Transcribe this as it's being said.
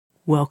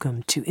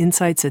Welcome to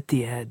Insights at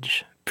the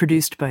Edge,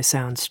 produced by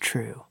Sounds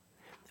True.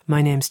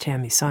 My name's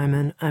Tami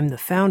Simon. I'm the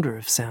founder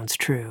of Sounds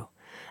True,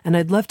 and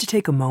I'd love to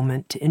take a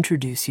moment to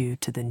introduce you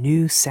to the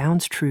new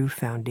Sounds True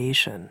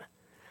Foundation.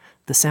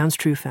 The Sounds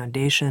True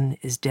Foundation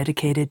is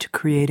dedicated to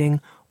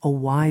creating a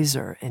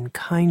wiser and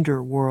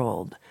kinder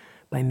world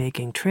by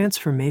making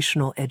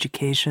transformational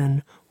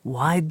education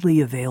widely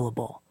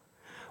available.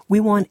 We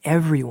want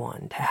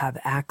everyone to have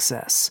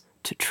access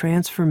to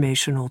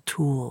transformational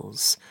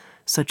tools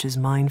such as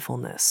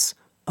mindfulness,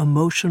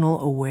 emotional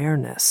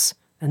awareness,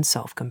 and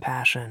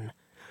self-compassion,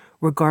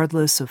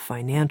 regardless of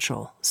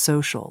financial,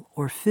 social,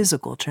 or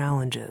physical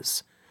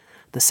challenges.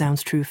 The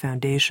Sounds True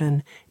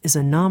Foundation is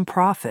a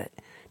nonprofit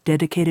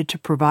dedicated to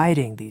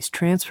providing these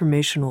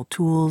transformational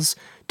tools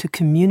to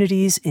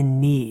communities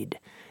in need,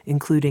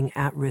 including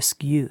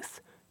at-risk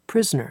youth,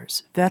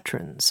 prisoners,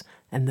 veterans,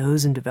 and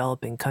those in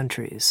developing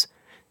countries.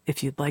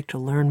 If you'd like to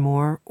learn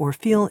more or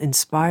feel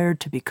inspired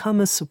to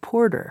become a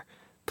supporter,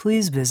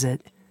 please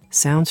visit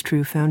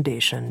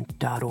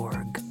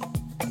SoundsTrueFoundation.org.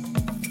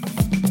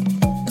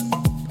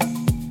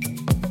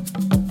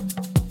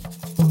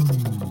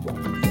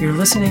 You're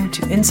listening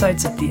to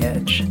Insights at the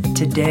Edge.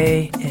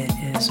 Today, it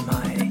is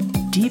my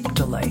deep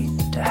delight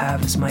to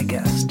have as my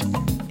guest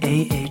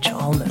A.H.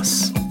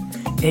 Almaas.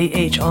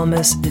 A.H.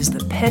 Almaas is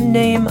the pen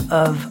name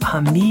of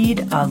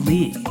Hameed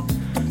Ali,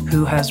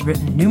 who has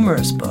written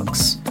numerous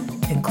books,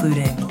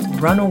 including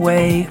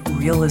Runaway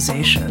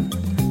Realization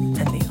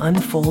and The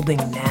Unfolding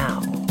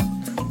Now.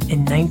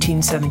 In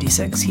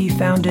 1976, he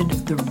founded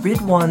the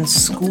Ridhwan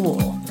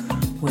School,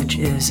 which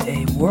is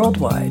a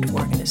worldwide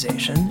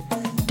organization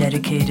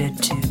dedicated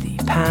to the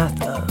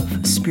path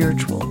of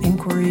spiritual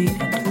inquiry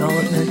and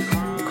development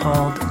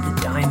called the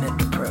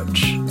Diamond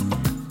Approach.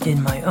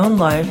 In my own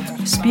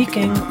life,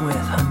 speaking with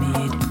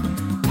Hameed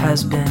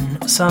has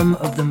been some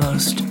of the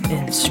most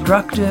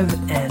instructive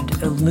and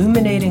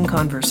illuminating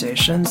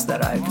conversations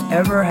that I've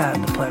ever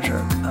had the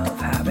pleasure of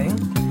having.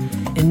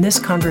 In this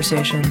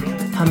conversation,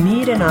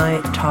 Hameed and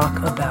I talk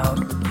about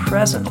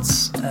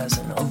presence as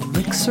an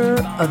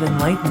elixir of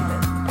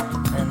enlightenment,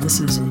 and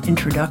this is an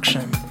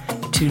introduction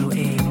to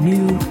a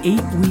new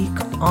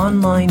 8-week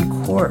online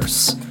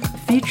course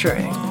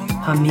featuring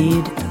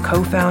Hameed, the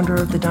co-founder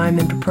of the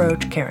Diamond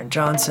Approach, Karen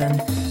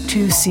Johnson,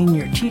 2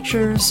 senior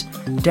teachers,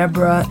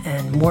 Deborah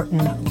and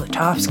Morton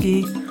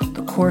Litovsky.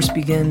 The course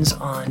begins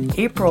on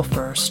April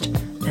 1st,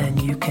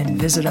 and you can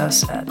visit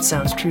us at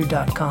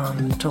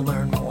SoundsTrue.com to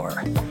learn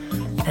more.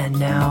 And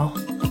now,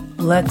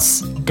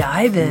 let's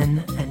dive in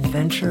and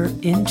venture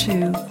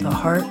into the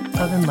heart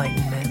of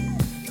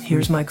enlightenment.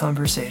 Here's my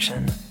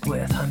conversation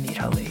with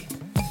Hameed Ali.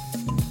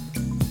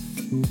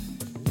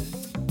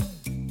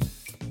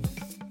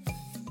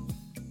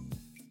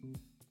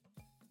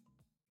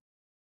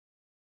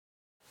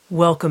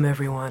 Welcome,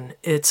 everyone.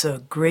 It's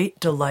a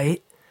great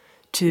delight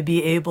to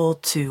be able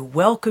to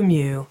welcome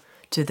you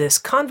to this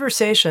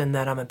conversation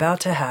that I'm about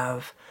to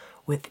have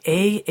with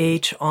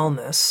A.H.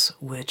 Almaas,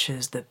 which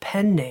is the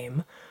pen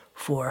name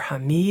for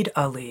Hameed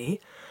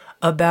Ali,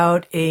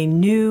 about a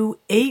new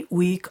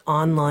 8-week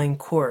online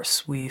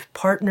course we've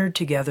partnered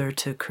together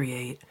to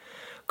create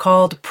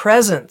called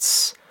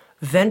Presence,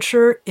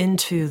 Venture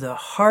into the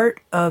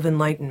Heart of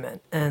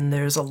Enlightenment. And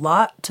there's a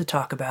lot to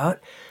talk about,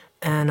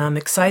 and I'm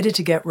excited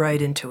to get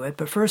right into it.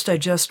 But first, I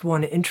just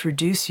want to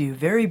introduce you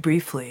very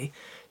briefly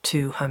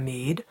to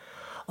Hameed.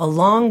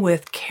 Along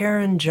with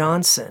Karen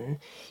Johnson,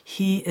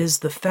 he is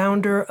the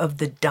founder of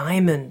the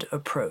Diamond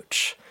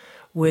Approach,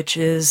 which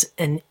is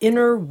an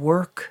inner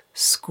work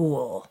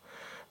school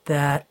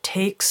that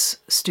takes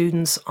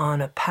students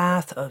on a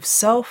path of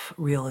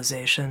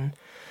self-realization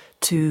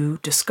to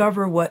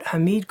discover what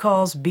Hameed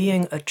calls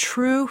being a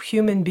true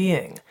human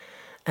being.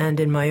 And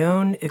in my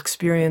own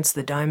experience,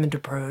 the Diamond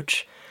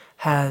Approach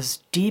has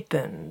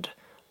deepened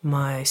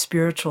my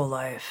spiritual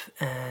life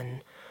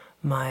and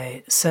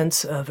my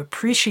sense of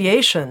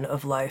appreciation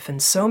of life in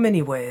so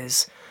many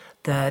ways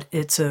that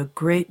it's a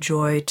great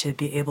joy to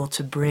be able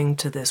to bring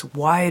to this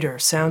wider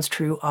Sounds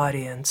True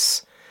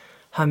audience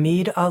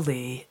Hameed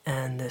Ali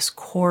and this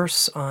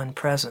course on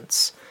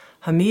presence.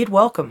 Hameed,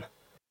 welcome.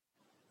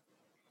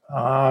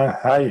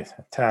 Hi,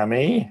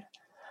 Tami.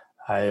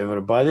 Hi,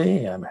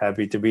 everybody. I'm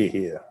happy to be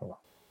here.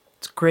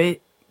 It's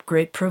great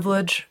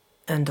privilege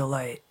and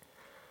delight.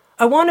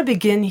 I want to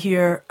begin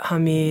here,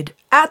 Hameed,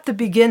 at the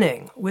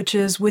beginning, which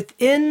is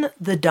within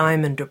the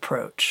Diamond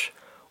Approach.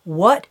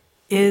 What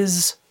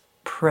is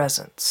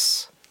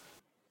presence?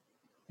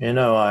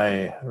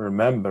 I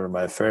remember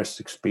my first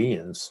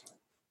experience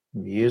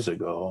years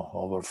ago,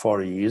 over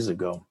 40 years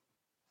ago.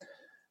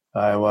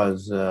 I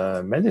was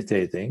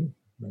meditating.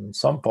 At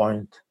some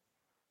point,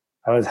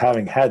 I was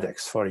having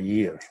headaches for a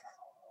year,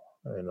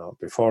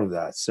 before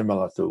that,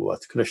 similar to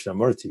what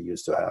Krishnamurti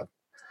used to have.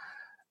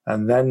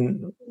 And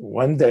then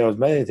one day I was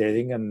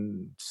meditating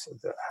and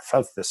I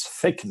felt this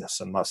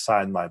thickness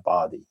inside my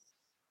body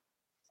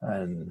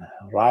and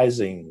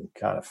rising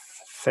kind of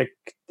thick,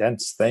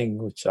 dense thing,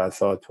 which I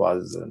thought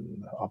was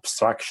an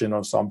obstruction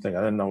or something. I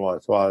didn't know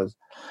what it was.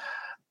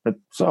 But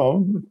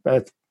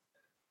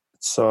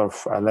sort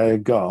of I let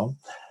it go.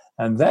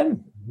 And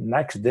then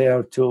next day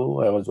or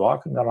two, I was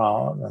walking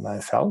around and I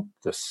felt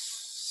this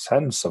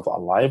sense of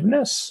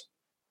aliveness,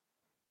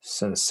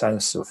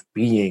 sense of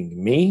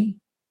being me,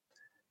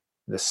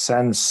 the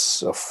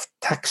sense of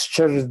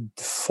textured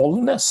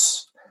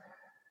fullness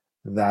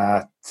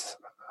that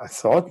I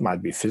thought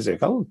might be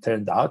physical.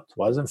 Turned out it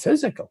wasn't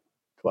physical.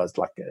 It was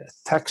like a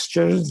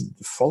textured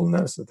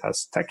fullness. It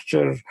has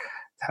texture, it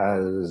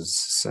has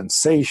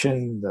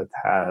sensation, that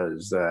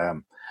has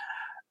a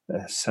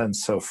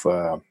sense of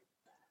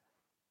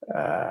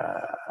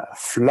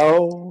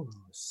flow,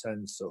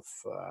 sense of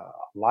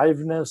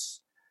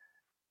aliveness,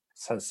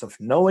 sense of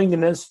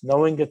knowingness,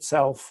 knowing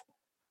itself.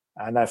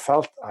 And I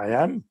felt I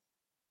am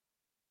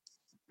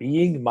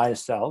being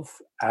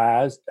myself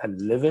as a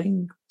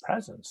living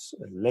presence,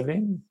 a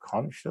living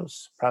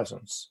conscious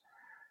presence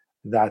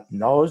that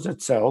knows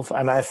itself.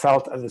 And I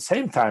felt at the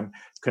same time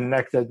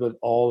connected with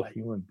all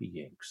human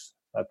beings.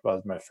 That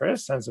was my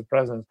first sense of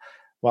presence.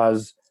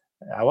 Was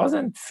I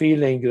wasn't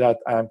feeling that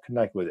I'm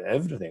connected with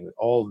everything, with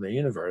all the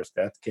universe.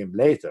 That came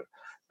later.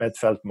 But it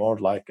felt more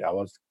like I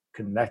was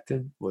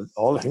connected with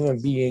all human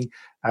being.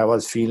 I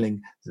was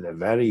feeling the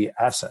very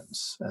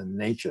essence and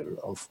nature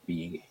of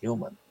being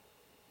human.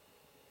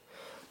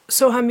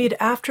 So, Hameed,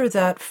 after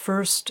that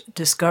first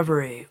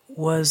discovery,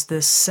 was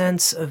this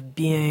sense of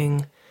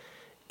being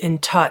in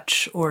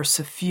touch or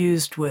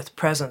suffused with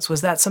presence,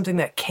 was that something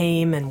that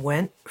came and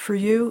went for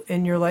you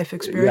in your life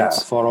experience?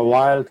 Yeah, for a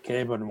while it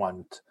came and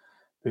went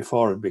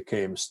before it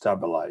became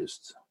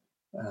stabilized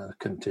and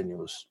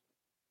continuous.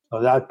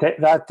 So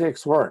that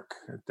takes work.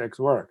 It takes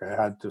work. I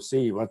had to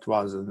see what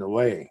was in the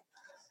way,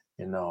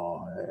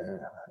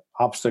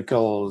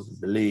 obstacles,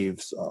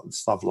 beliefs,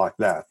 stuff like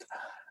that.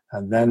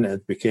 And then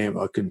it became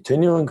a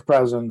continuing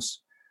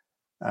presence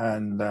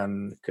and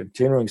then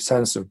continuing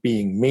sense of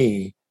being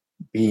me,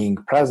 being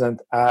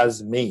present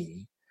as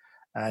me,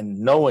 and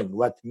knowing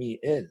what me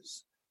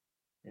is,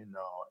 in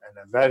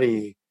a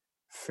very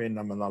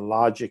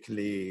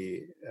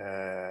phenomenologically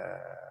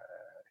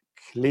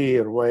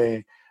clear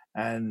way,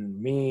 and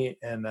me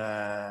in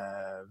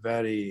a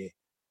very,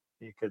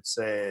 you could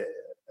say,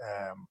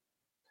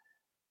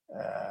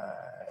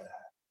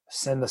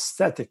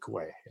 synesthetic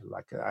way.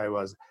 Like I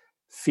was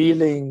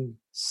feeling,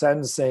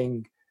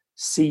 sensing,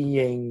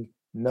 seeing,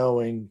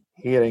 knowing,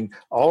 hearing.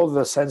 All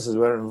the senses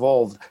were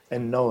involved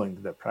in knowing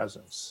the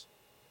presence.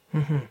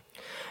 Mm-hmm.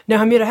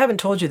 Now, Hameed, I haven't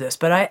told you this,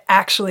 but I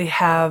actually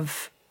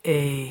have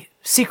a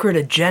secret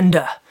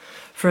agenda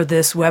for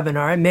this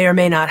webinar. It may or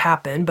may not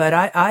happen, but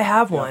I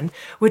have one,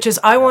 which is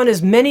I want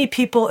as many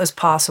people as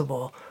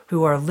possible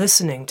who are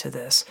listening to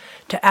this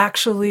to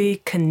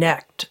actually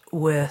connect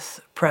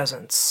with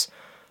presence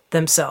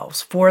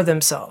themselves, for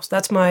themselves.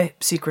 That's my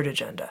secret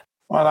agenda.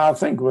 Well, I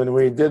think when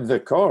we did the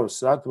course,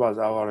 that was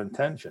our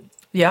intention.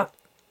 Yep.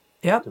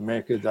 To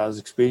make it as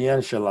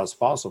experiential as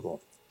possible.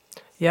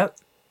 Yep.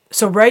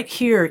 So right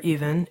here,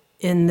 even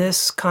in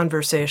this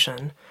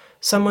conversation,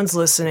 someone's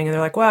listening and they're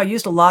like, wow, I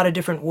used a lot of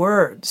different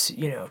words,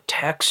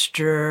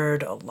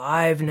 textured,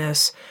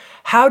 aliveness.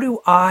 How do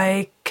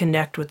I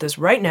connect with this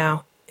right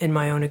now in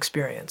my own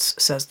experience,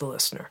 says the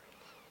listener.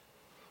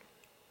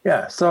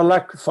 Yeah, so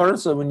like, for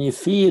instance, when you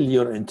feel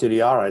your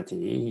interiority,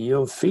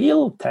 you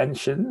feel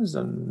tensions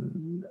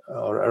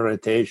or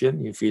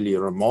irritation, you feel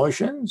your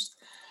emotions,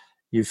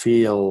 you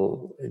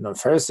feel,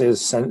 first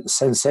is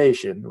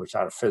sensation, which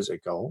are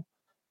physical,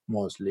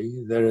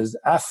 mostly. There is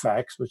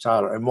affects, which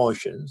are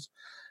emotions,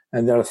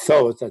 and there are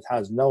thoughts that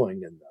has knowing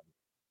in them.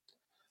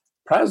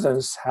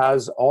 Presence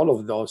has all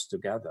of those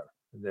together.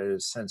 There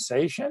is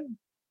sensation,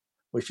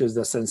 which is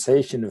the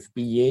sensation of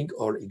being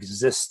or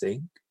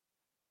existing.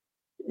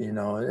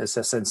 It's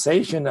a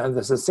sensation, and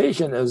the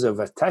sensation is of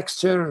a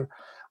texture,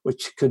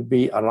 which could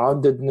be a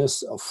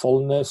roundedness, a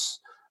fullness,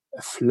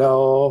 a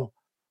flow,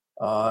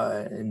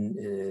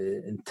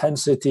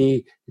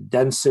 intensity,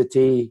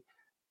 density,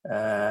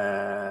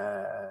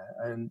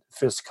 and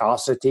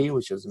viscosity,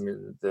 which is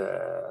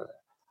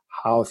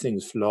how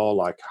things flow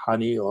like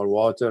honey or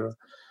water.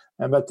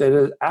 But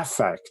there is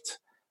affect,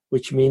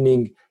 which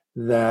meaning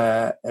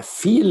the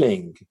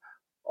feeling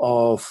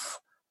of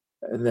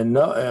the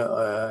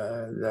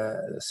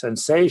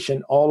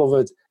sensation, all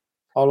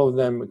of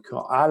them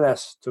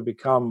coalesce to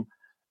become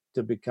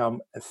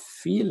a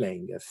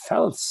feeling, a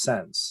felt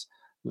sense,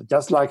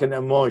 just like an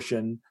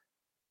emotion.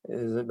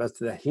 But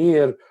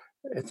here,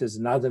 it is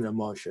not an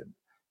emotion.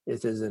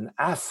 It is an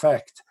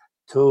affect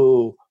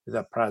to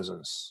the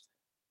presence,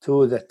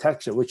 to the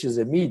texture, which is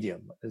a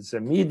medium. It's a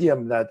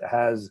medium that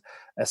has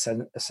a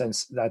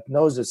sense that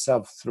knows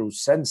itself through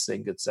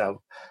sensing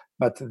itself.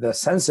 But the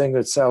sensing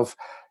itself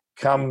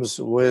comes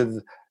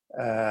with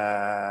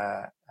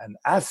an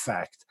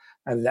affect,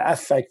 and the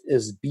affect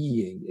is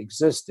being,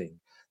 existing.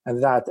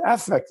 And that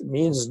affect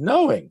means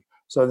knowing.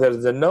 So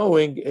the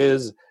knowing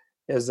is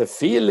a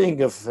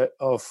feeling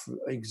of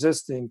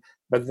existing,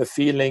 but the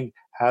feeling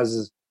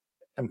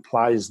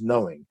implies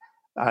knowing.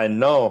 I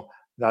know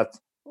that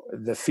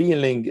the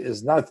feeling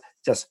is not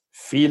just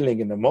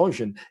feeling an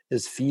emotion,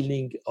 is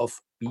feeling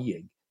of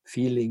being,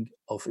 feeling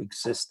of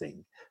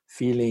existing,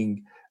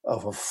 feeling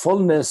of a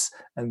fullness,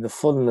 and the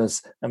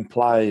fullness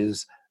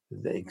implies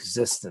the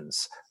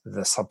existence,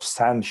 the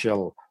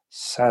substantial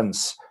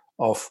sense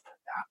of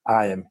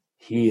I am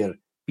here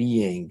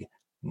being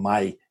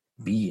my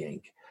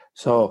being.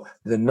 So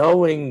the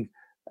knowing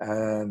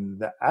and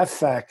the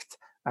affect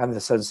and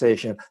the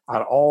sensation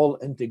are all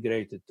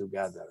integrated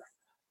together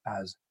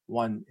as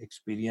one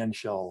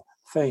experiential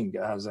thing,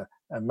 as a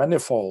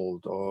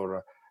manifold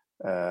or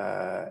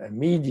a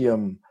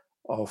medium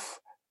of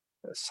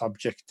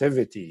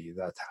subjectivity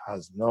that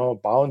has no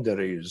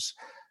boundaries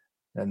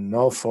and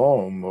no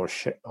form or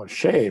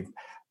shape,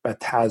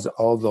 but has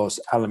all those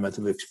elements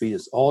of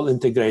experience all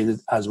integrated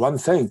as one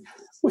thing,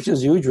 which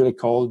is usually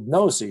called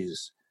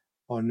gnosis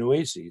or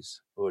noesis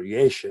or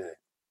yeshe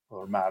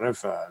or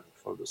ma'rifa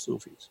for the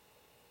Sufis.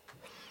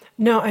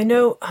 Now, I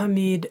know,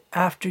 Hameed,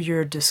 after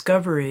your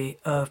discovery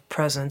of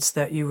presence,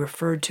 that you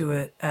referred to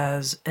it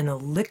as an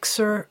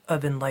elixir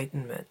of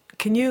enlightenment.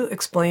 Can you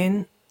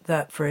explain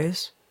that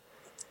phrase?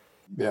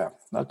 Yeah,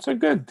 that's a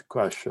good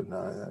question,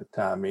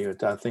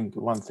 Tami. I think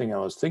one thing I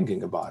was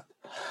thinking about.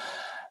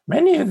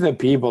 Many of the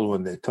people,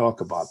 when they talk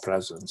about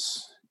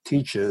presence,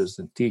 teachers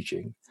and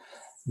teaching,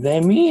 they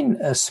mean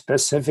a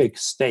specific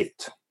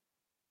state.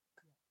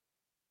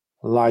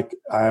 Like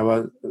I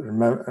was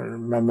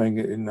remembering,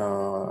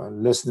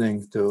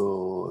 listening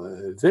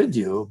to a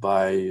video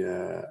by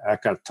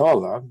Eckhart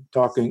Tolle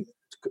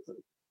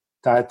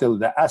titled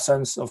 "The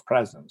Essence of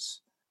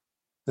Presence,"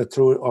 the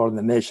true or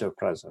the nature of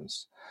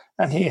presence,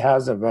 and he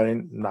has a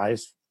very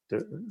nice,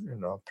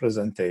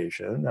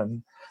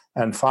 presentation,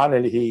 and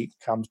finally he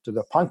comes to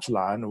the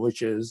punchline,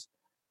 which is,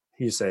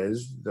 he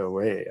says, the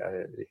way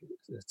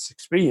it's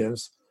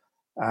experienced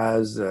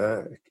as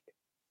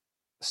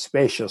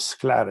spacious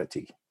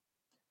clarity,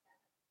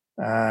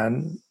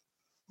 and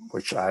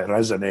which I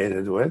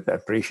resonated with,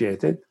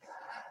 appreciated.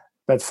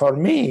 But for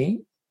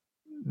me,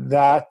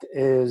 that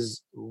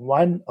is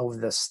one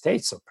of the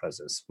states of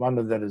presence, one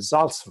of the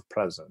results of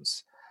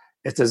presence.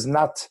 It is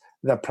not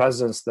the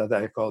presence that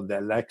I call the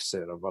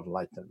elixir of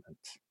enlightenment.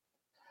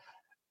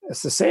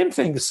 It's the same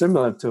thing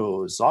similar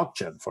to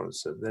Dzogchen, for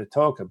instance. They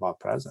talk about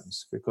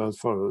presence because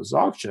for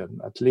Dzogchen,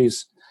 at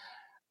least,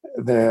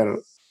 they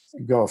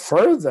go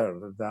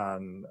further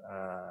than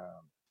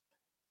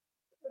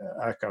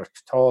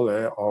Eckhart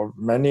Tolle or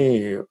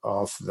many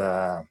of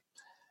the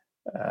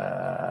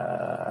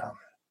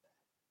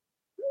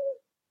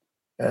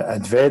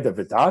Advaita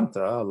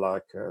Vedanta,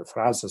 like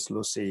Francis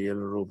Lucille,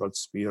 Robert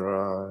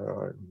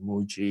Spira,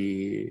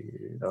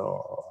 Muji,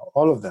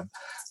 all of them.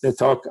 They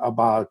talk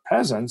about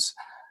presence,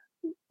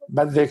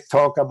 but they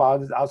talk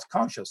about it as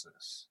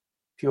consciousness,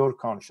 pure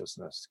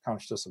consciousness,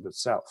 consciousness of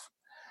itself.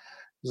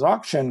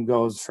 Dzogchen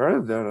goes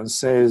further and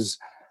says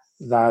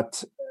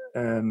that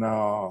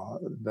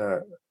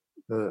the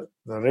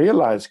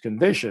realized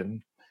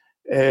condition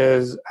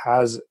has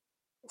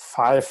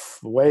 5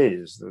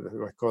 ways that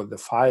we call the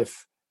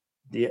 5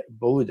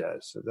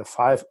 Buddhas, the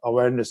 5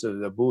 awareness of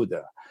the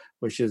Buddha,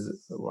 which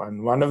is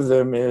one of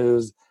them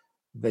is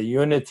the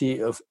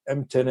unity of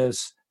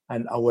emptiness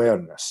and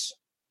awareness,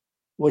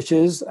 which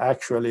is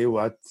actually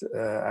what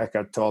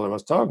Eckhart Tolle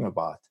was talking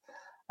about.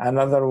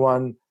 Another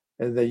one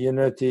is the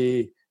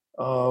unity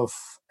of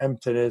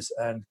emptiness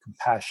and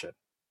compassion.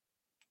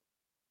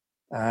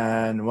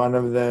 And one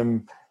of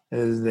them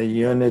is the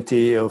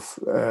unity of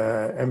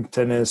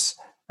emptiness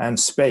and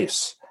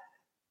space.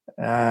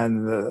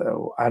 And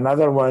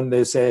another one,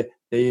 they say,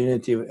 the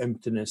unity of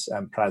emptiness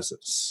and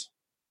presence.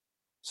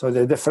 So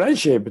they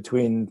differentiate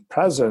between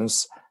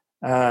presence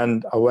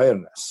and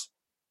awareness,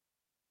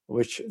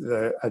 which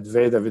the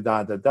Advaita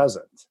Vedanta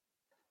doesn't.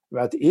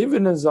 But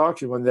even in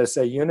Dzogchen, when they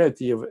say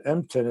unity of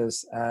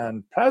emptiness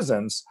and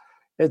presence,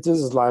 it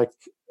is like,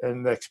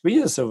 in the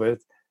experience of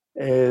it,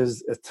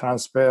 is a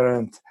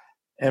transparent,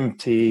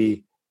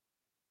 empty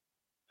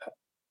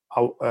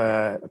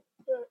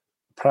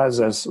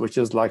presence, which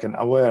is like an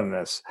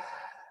awareness.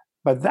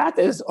 But that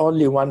is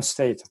only one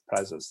state of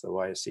presence, the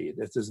way I see it.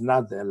 It is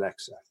not the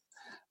elixir.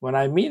 What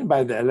I mean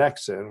by the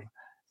elixir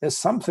is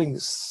something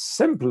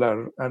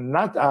simpler and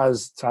not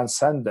as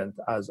transcendent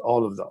as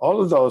all of them.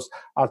 All of those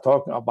are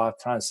talking about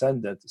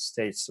transcendent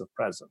states of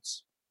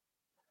presence.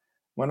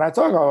 When I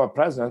talk about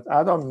presence,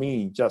 I don't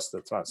mean just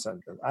the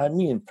transcendent. I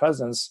mean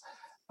presence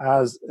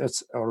as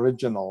its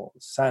original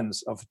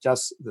sense of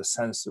just the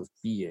sense of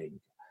being,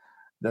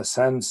 the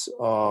sense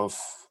of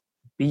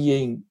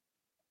being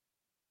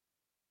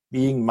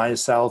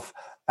myself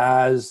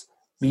as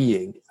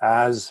being,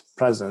 as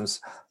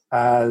presence,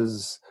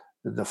 as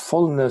the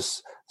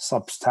fullness,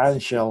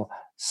 substantial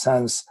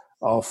sense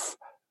of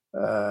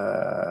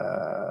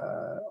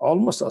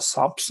almost a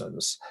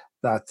substance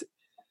that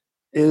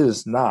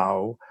is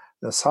now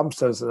the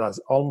substance that's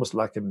almost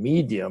like a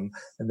medium,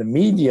 and the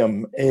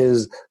medium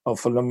is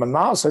of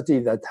luminosity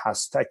that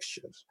has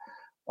textures,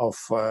 of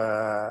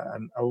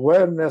an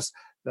awareness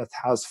that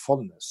has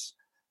fullness,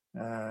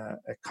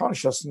 a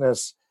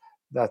consciousness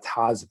that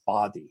has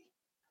body.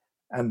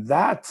 And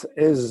that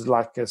is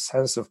like a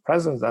sense of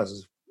presence, that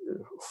is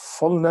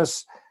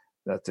fullness,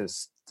 that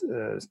is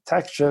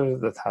texture,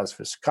 that has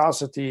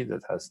viscosity,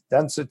 that has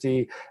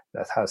density,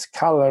 that has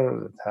color,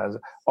 that has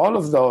all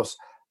of those.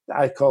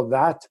 I call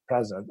that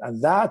present.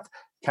 And that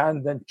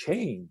can then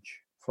change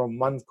from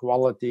one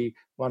quality,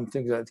 one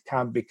thing that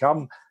can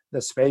become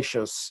the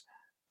spacious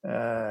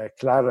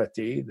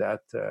clarity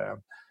that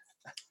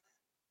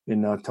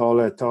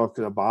Tolle talked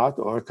about,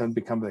 or it can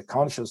become the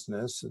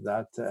consciousness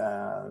that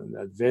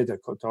Veda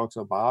talks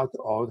about,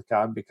 or it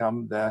can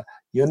become the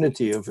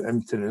unity of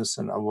emptiness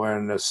and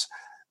awareness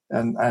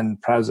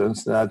and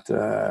presence that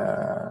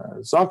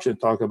Dzogchen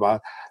talked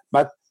about.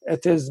 But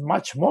it is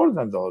much more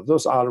than those.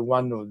 Those are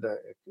one of the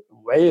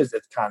ways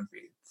it can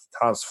be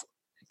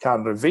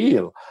can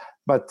reveal.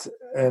 But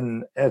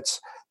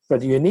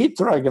you need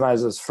to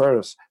recognize this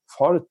first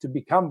for it to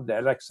become the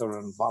elixir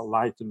of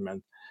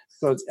enlightenment.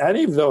 Because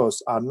any of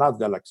those are not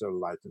the elixir of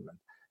enlightenment.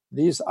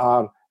 These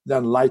are the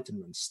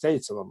enlightenment,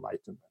 states of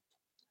enlightenment.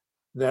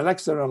 The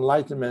elixir of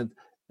enlightenment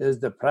is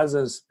the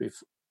presence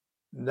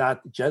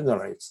that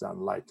generates the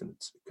enlightened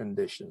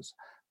conditions,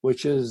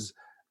 which is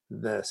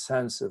the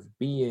sense of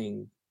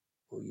being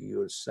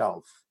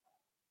yourself,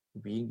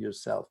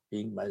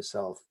 being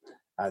myself,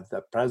 at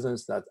the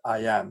presence that I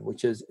am,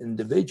 which is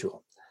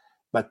individual,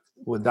 but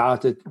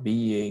without it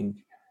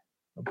being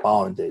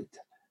bounded.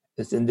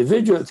 It's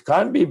individual, it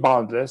can be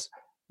boundless,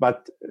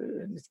 but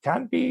it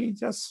can be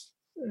just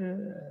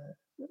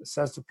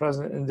sense of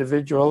present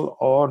individual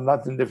or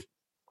not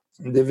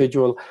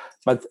individual,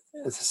 but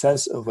it's a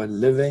sense of a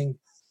living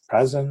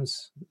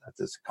presence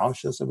that is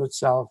conscious of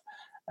itself.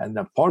 And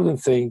the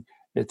important thing,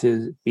 it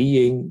is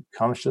being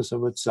conscious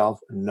of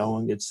itself and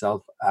knowing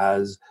itself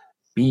as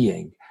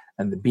being.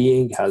 And the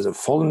being has a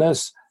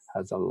fullness,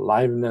 has a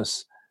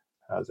aliveness,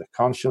 has a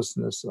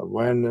consciousness,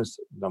 awareness.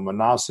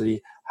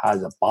 Luminosity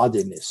has a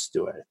bodiness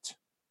to it.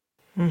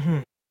 Mm-hmm.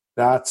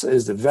 That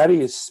is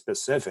very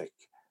specific,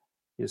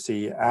 you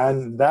see,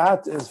 and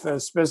that is very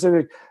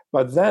specific,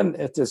 but then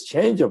it is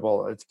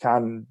changeable. It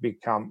can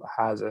become,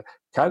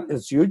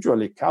 it's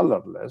usually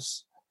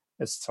colorless.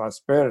 It's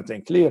transparent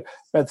and clear,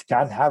 but it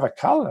can have a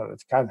color.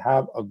 It can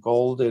have a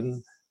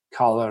golden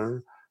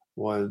color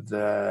with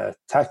the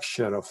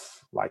texture of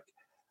like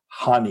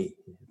honey.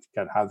 It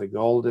can have the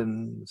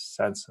golden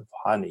sense of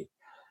honey,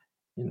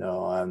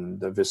 and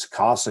the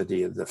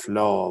viscosity of the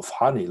flow of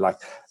honey. Like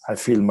I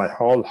feel my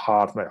whole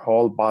heart, my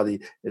whole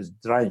body is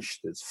drenched,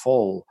 it's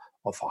full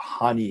of a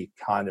honey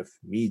kind of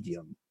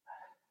medium.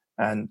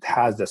 And it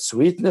has the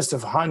sweetness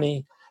of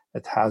honey,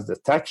 it has the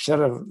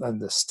texture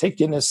and the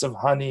stickiness of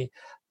honey,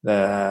 the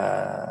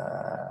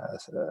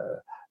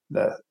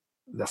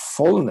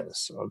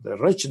fullness or the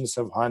richness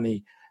of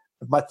honey,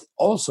 but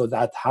also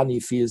that honey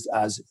feels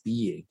as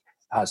being,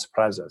 as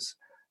presence.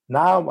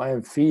 Now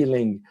I'm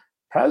feeling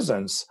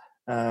presence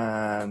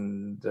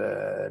and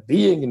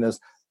beingness,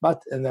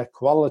 but in the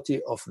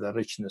quality of the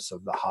richness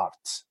of the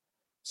heart.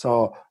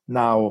 So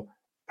now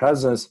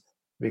presence,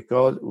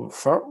 because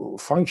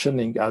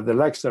functioning at the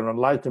elixir of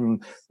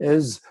enlightenment,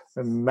 is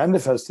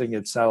manifesting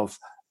itself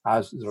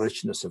as the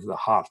richness of the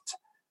heart.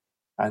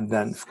 And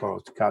then, of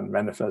course, it can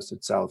manifest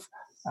itself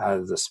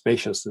as the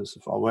spaciousness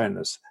of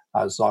awareness,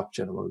 as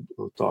Dzogchen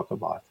will talk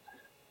about.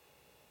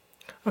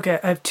 Okay,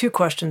 I have two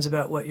questions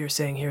about what you're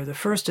saying here. The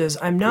first is,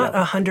 I'm not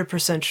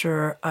 100%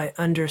 sure I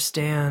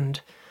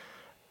understand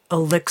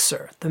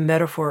elixir, the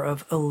metaphor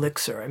of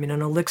elixir. I mean,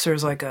 an elixir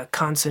is like a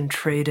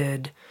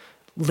concentrated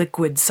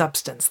liquid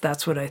substance.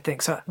 That's what I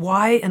think. So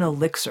why an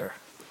elixir?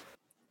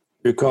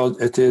 Because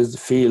it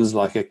feels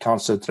like a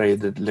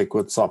concentrated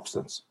liquid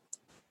substance.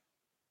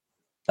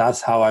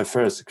 That's how I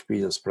first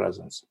experienced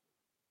presence.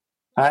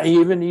 I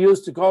even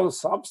used to call it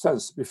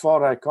substance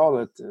before I call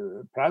it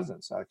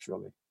presence,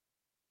 actually.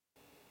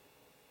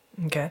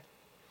 Okay.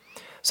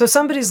 So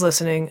somebody's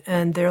listening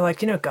and they're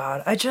like,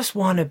 God, I just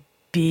want to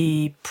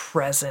be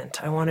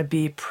present. I want to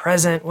be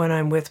present when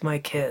I'm with my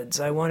kids.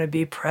 I want to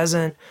be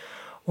present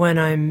when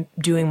I'm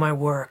doing my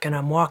work and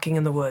I'm walking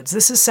in the woods.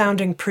 This is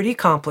sounding pretty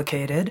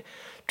complicated.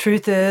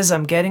 Truth is,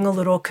 I'm getting a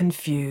little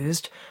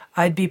confused.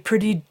 I'd be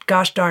pretty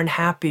gosh darn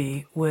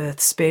happy with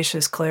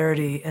spacious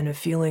clarity and a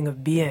feeling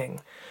of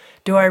being.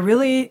 Do I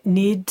really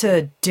need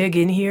to dig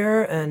in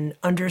here and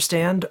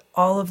understand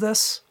all of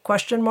this? ?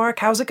 How's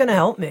it going to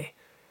help me?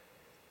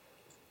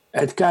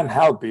 It can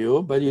help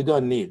you, but you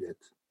don't need it.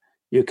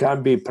 You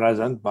can be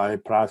present by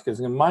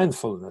practicing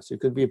mindfulness. You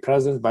could be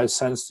present by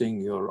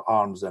sensing your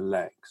arms and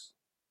legs,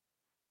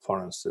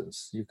 for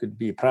instance. You could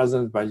be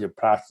present by your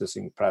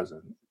practicing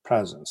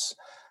presence.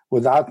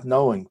 Without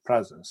knowing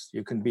presence,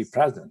 you can be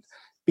present.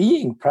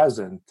 Being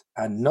present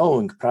and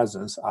knowing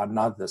presence are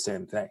not the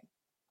same thing,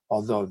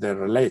 although they're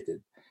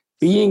related.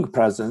 Being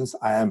present,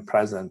 I am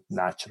present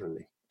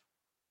naturally.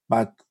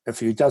 But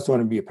if you just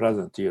want to be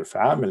present to your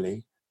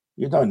family,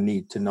 you don't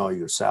need to know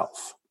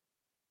yourself.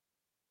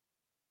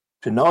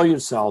 To know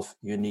yourself,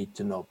 you need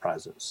to know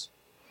presence.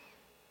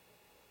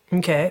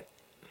 Okay.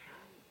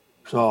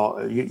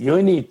 So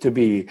you need to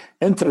be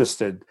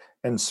interested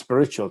in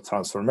spiritual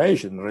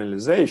transformation,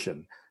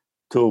 realization,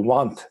 to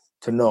want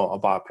to know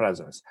about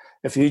presence.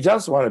 If you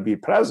just want to be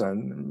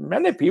present,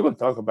 many people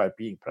talk about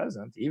being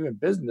present. Even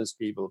business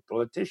people,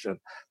 politicians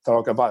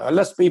talk about,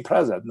 let's be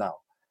present now.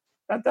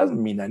 That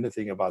doesn't mean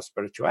anything about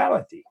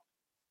spirituality.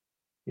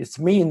 It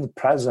means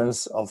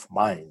presence of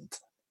mind.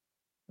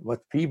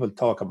 What people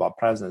talk about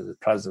presence is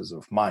presence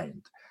of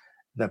mind.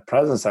 The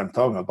presence I'm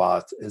talking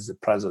about is the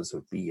presence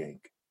of being.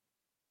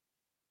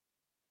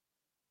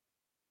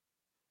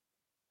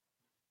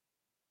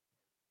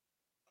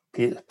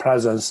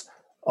 Presence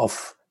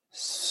of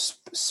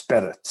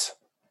spirit,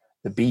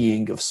 the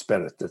being of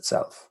spirit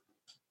itself.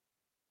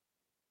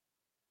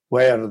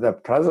 Where the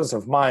presence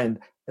of mind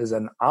is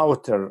an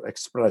outer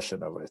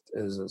expression of it,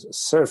 is a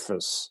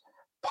surface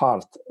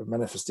part of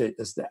manifestation,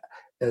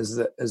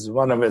 is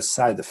one of its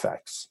side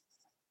effects,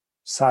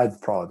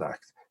 side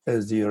product,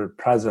 is you're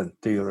present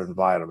to your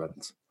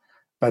environment.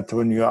 But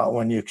when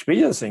you're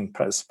experiencing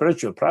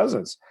spiritual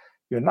presence,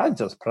 you're not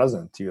just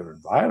present to your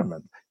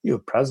environment, you're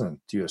present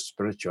to your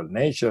spiritual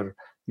nature.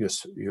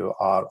 You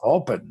are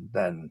open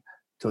then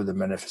to the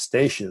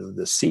manifestation of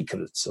the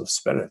secrets of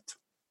spirit,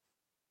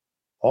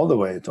 all the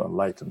way to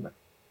enlightenment.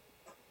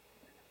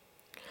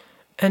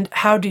 And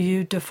how do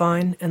you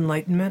define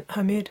enlightenment,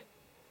 Hameed?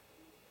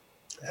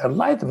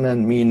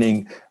 Enlightenment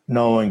meaning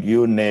knowing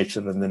your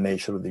nature and the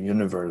nature of the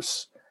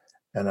universe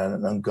in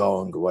an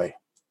ongoing way.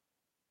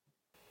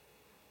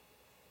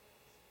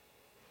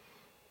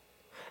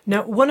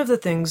 Now, one of the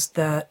things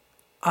that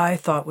I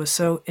thought was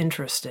so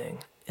interesting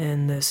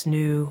in this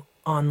new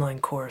online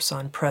course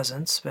on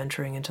presence,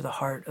 venturing into the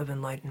heart of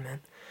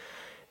enlightenment,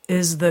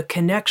 is the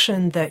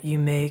connection that you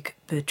make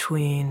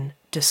between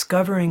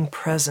discovering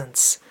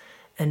presence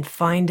and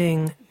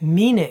finding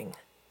meaning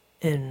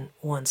in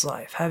one's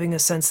life, having a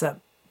sense that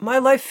my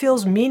life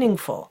feels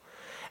meaningful.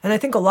 And I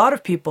think a lot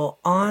of people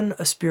on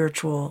a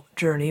spiritual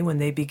journey, when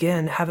they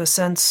begin, have a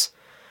sense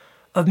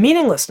of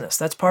meaninglessness.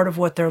 That's part of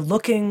what they're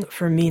looking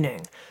for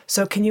meaning.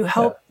 So can you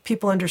help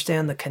people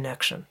understand the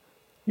connection?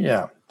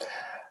 Yeah.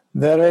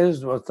 There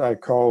is what I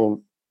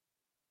call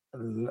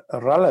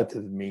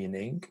relative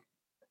meaning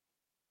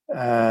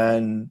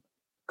and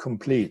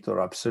complete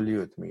or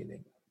absolute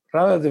meaning.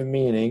 Relative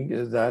meaning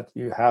is that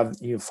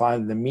you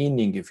find the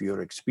meaning of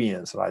your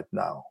experience right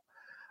now.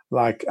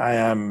 Like, I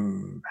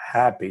am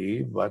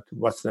happy, but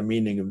what's the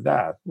meaning of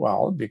that?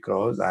 Well,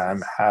 because I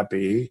am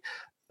happy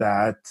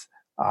that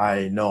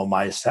I know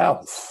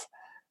myself,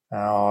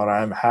 or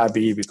I'm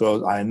happy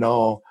because I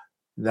know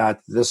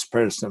that this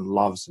person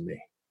loves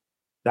me.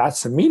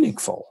 That's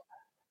meaningful.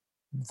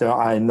 That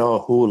I know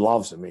who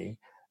loves me.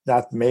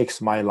 That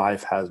makes my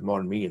life has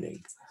more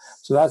meaning.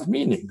 So that's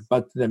meaning.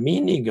 But the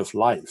meaning of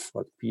life,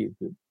 what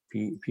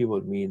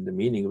people mean the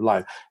meaning of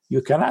life,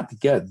 you cannot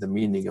get the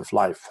meaning of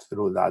life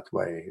through that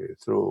way,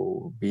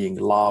 through being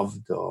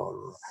loved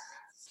or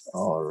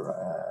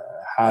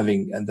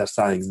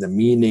understanding the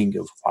meaning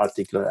of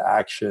particular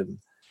action,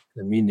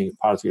 the meaning of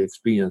particular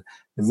experience.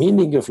 The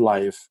meaning of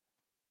life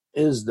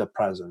is the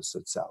presence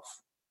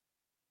itself,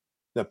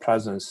 the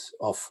presence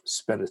of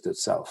spirit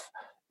itself.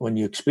 When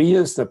you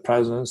experience the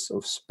presence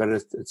of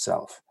spirit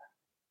itself,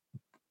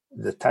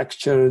 the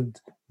textured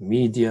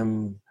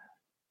medium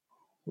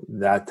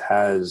that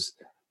has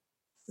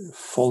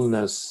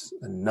fullness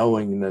and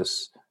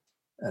knowingness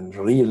and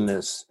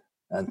realness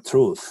and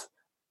truth,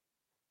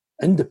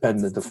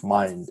 independent of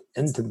mind,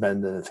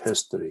 independent of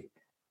history,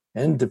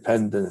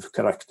 independent of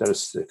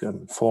characteristic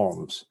and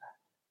forms,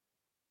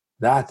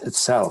 that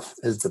itself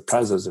is the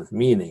presence of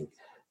meaning.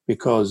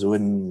 Because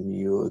when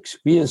you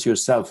experience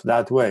yourself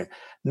that way,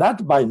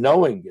 not by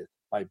knowing it,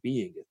 by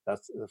being it,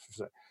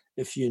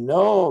 if you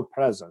know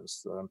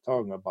presence that I'm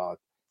talking about,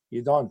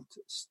 you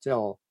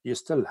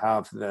still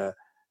have the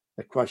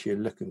question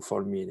you're looking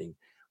for meaning.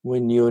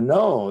 When you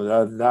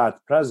know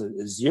that presence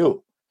is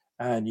you,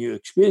 and you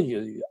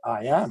experience,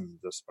 I am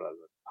this presence.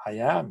 I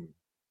am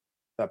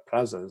the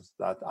presence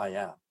that I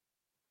am.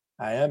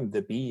 I am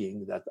the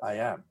being that I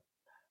am.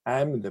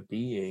 I am the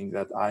being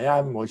that I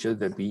am, which is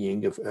the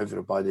being of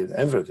everybody and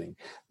everything.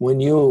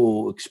 When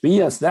you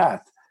experience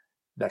that,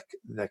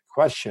 the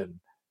question,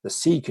 the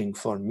seeking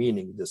for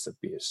meaning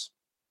disappears.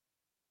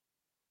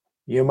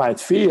 You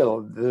might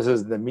feel this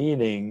is the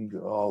meaning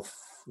of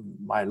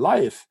my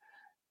life,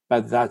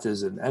 but that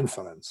is an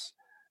inference.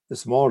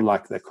 It's more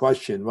like the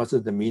question, what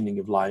is the meaning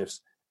of life,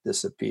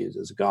 disappears,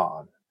 is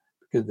gone,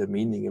 because the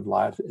meaning of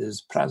life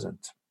is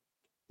present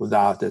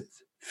without it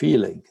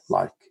feeling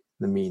like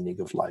the meaning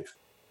of life.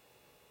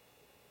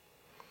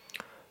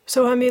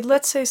 So, Hameed,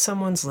 let's say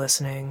someone's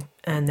listening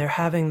and they're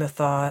having the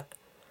thought,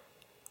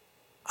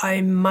 I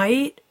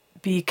might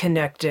be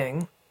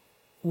connecting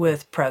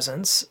with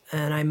presence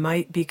and I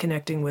might be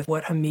connecting with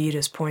what Hameed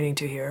is pointing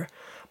to here,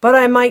 but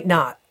I might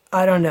not.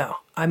 I don't know.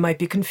 I might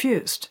be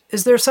confused.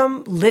 Is there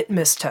some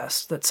litmus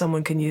test that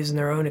someone can use in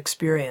their own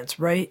experience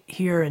right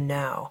here and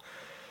now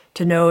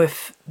to know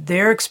if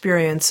their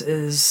experience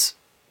is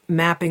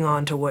mapping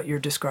onto what you're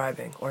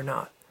describing or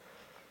not?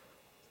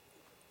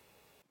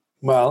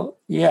 Well,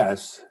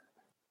 yes.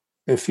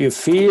 If you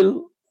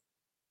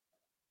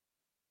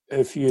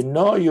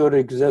know your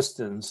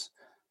existence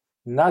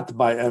not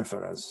by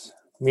inference.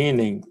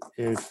 Meaning,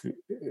 if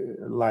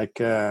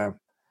like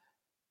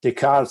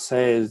Descartes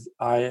says,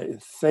 I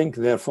think,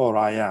 therefore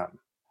I am.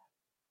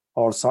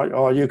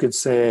 Or you could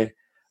say,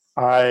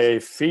 I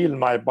feel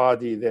my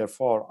body,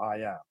 therefore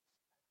I am.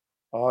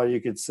 Or you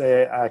could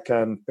say, I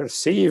can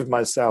perceive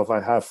myself,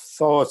 I have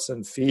thoughts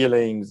and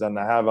feelings, and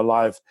I have a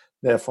life,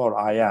 therefore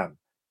I am.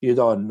 You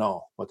don't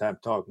know what I'm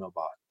talking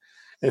about.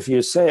 If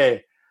you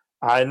say,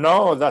 I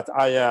know that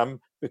I am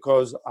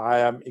because I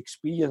am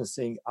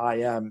experiencing I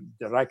am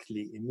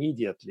directly,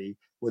 immediately,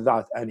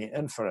 without any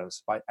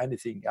inference by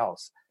anything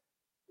else,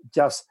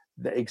 just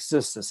the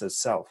existence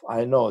itself.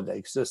 I know the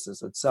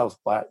existence itself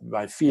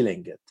by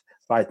feeling it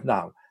right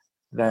now.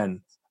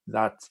 Then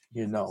that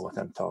you know what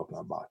I'm talking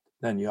about.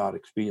 Then you are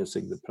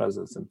experiencing the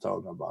presence I'm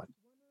talking about.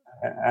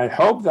 I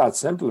hope that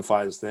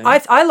simplifies things.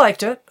 I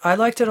liked it. I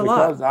liked it a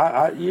lot.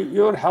 Because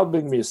you're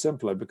helping me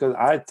simpler, because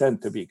I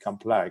tend to be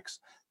complex,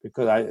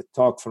 because I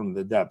talk from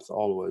the depth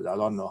always. I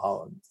don't know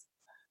how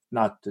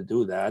not to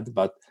do that,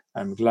 but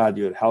I'm glad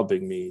you're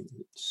helping me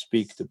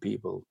speak to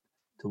people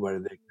to where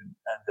they can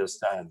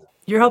understand.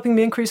 You're helping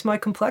me increase my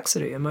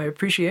complexity and my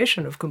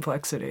appreciation of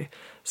complexity.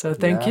 So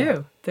thank Yeah.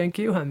 you. Thank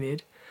you,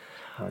 Hameed.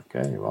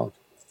 Okay, well.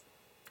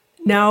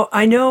 Now,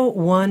 I know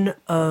one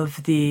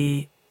of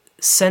the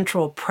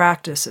central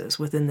practices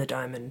within the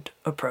diamond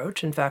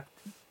approach, in fact,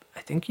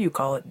 I think you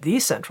call it the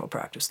central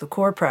practice, the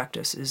core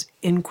practice is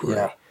inquiry.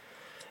 Yeah.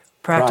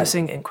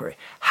 Practicing inquiry.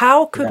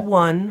 How could Yeah.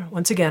 one,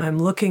 once again, I'm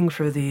looking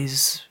for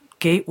these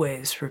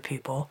gateways for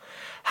people,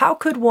 how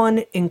could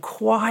one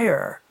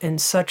inquire in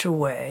such a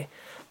way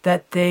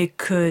that they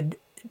could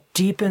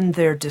deepen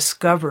their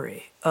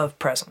discovery of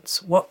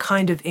presence? What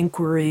kind of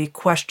inquiry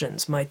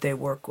questions might they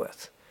work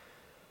with?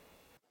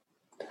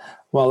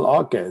 Well,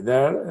 okay,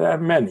 there are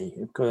many,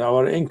 because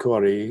our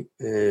inquiry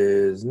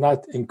is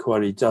not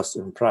inquiry just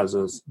in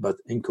presence, but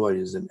inquiry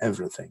is in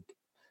everything.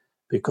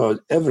 Because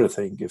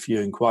everything, if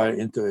you inquire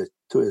into it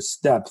to its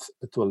depth,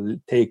 it will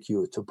take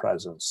you to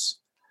presence.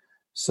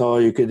 So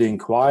you could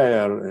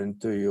inquire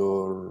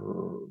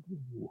into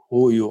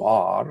who you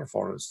are,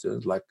 for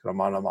instance, like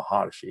Ramana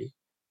Maharshi,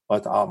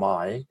 what am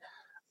I?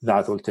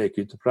 That will take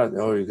you to presence.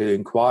 Or you could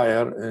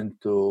inquire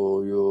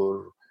into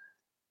your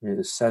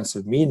sense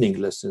of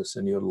meaninglessness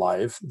in your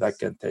life, that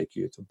can take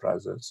you to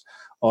presence.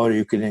 Or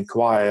you can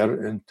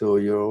inquire into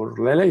your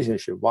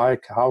relationship.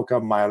 How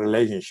come my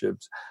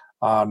relationships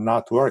are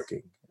not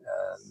working?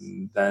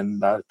 And then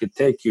that could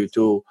take you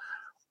to,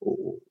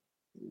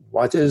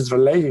 what is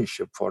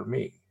relationship for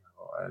me?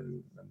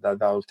 And that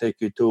will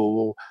take you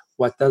to,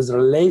 what does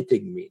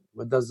relating mean?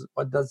 What does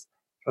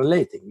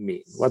relating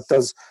mean? What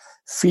does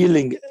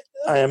feeling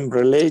I am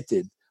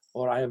related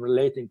or I am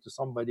relating to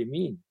somebody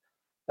mean?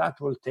 That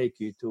will take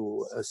you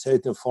to a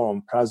certain form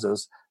of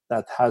presence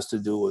that has to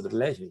do with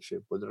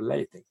relationship, with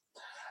relating.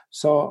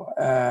 So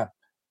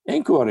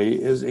inquiry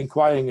is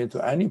inquiring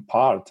into any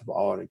part of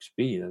our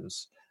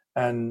experience,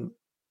 and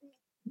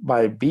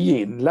by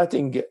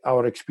letting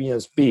our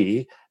experience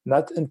be,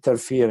 not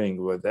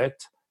interfering with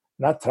it,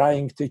 not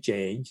trying to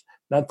change,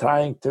 not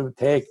trying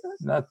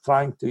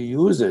to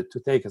use it to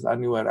take us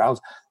anywhere else,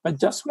 but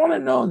just want to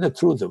know the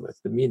truth of it,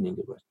 the meaning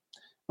of it.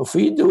 If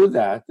we do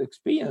that, the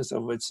experience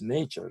of its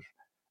nature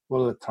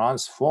will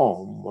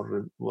transform,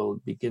 or will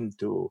begin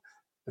to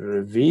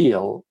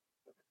reveal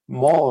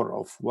more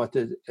of what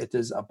it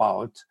is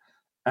about.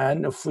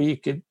 And if we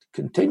could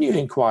continue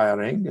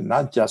inquiring and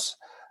not just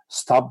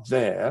stop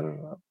there,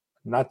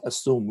 not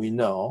assume we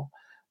know,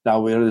 that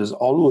there is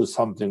always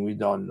something we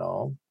don't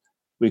know,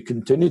 we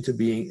continue to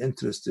be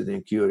interested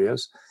and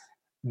curious,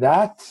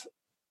 that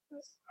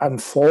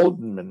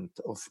unfoldment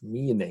of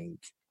meaning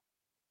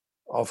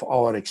of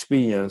our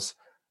experience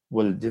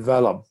will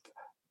develop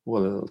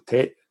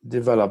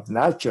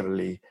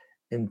naturally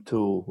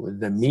into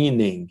the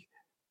meaning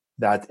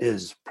that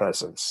is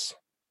presence.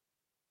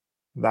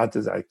 That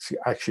is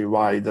actually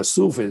why the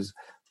Sufis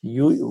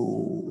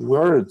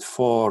word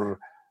for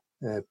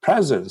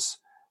presence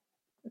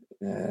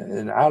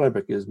in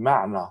Arabic is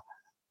ma'na,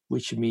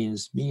 which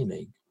means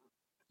meaning.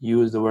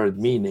 Use the word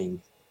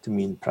meaning to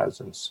mean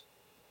presence.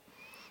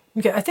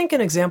 Okay, I think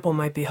an example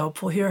might be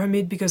helpful here,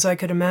 Hameed, because I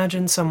could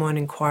imagine someone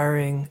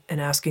inquiring and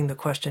asking the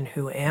question,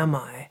 who am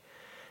I?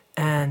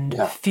 And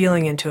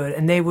feeling into it,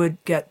 and they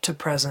would get to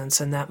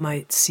presence, and that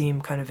might seem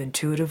kind of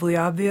intuitively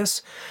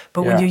obvious.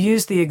 But when you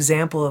use the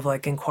example of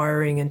like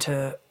inquiring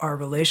into our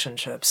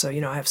relationship, so,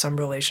 I have some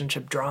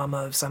relationship drama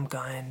of some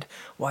kind.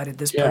 Why did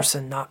this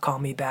person not call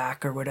me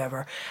back or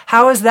whatever?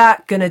 How is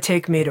that going to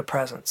take me to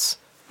presence?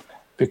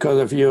 Because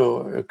if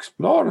you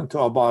explore into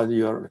about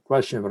your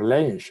question of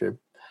relationship,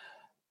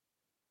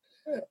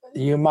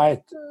 you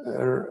might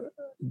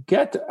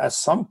get at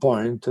some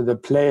point to the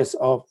place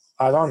of,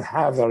 I don't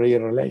have a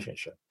real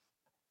relationship.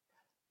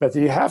 But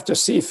you have to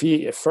see if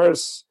he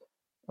first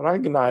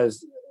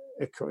recognize,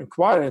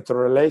 inquire into a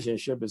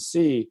relationship and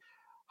see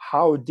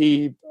how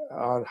deep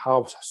and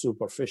how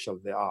superficial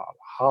they are,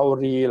 how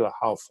real,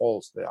 how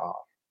false they are.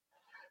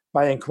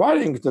 By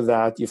inquiring into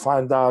that, you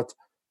find out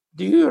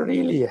do you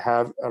really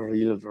have a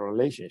real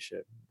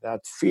relationship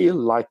that feel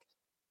like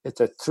it's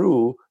a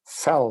true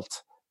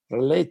felt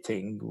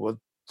relating with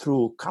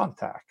true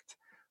contact,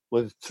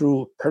 with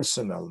true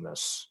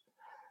personalness?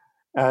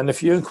 And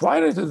if you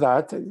inquire into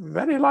that,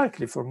 very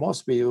likely for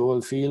most people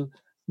will feel,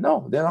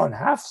 no, they don't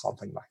have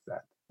something like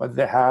that. What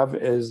they have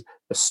is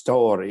a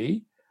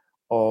story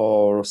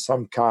or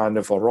some kind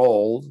of a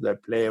role they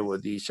play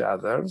with each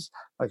other's,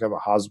 like a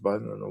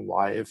husband and a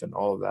wife and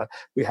all of that.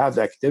 We have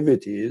the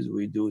activities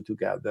we do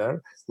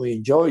together. We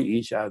enjoy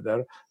each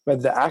other,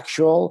 but the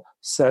actual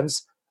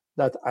sense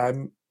that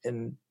I'm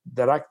in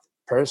direct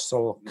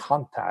personal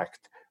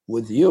contact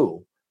with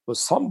you, with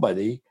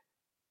somebody,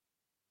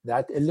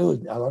 that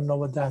eludes. I don't know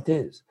what that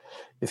is.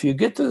 If you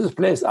get to this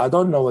place, I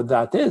don't know what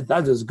that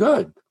is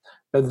good.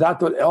 But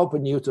that will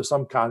open you to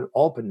some kind of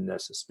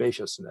openness,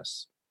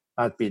 spaciousness.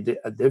 Might be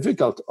a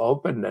difficult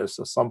openness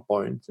at some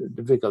point, a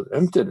difficult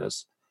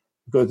emptiness,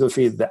 because you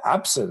feel the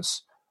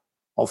absence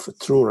of a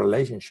true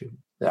relationship,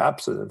 the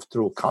absence of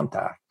true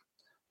contact,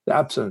 the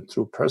absence of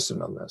true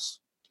personalness.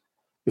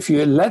 If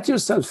you let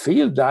yourself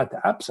feel that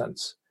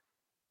absence,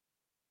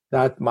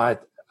 that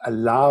might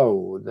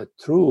allow the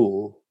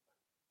true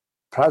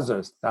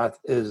presence, that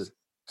is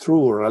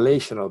true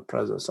relational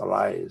presence,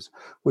 arise,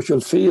 which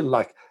will feel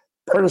like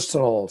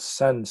personal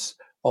sense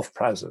of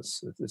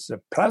presence. It's a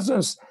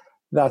presence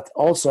that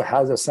also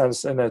has a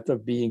sense in it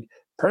of being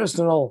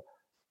personal,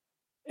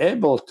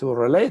 able to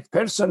relate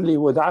personally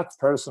without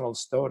personal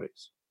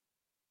stories.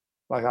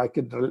 Like I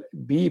could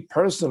be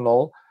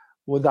personal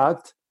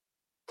without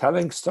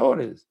telling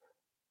stories,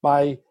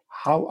 by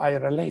how I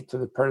relate to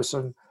the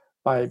person,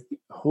 by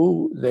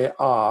who they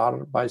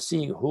are, by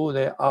seeing who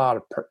they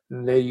are,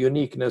 their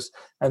uniqueness,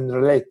 and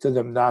relate to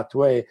them that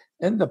way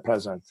in the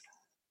present,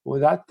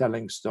 without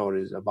telling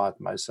stories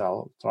about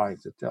myself, trying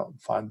to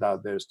find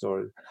out their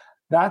stories.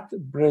 That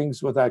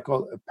brings what I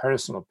call a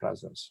personal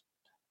presence.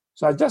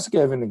 So I just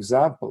gave an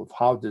example of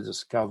how to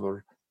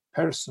discover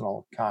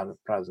personal kind of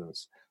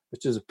presence,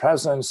 which is a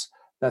presence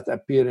that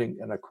appearing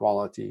in a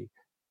quality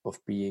of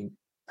being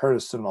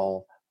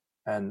personal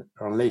and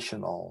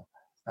relational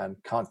and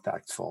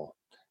contactful,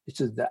 which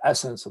is the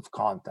essence of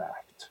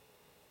contact.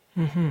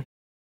 Mm-hmm.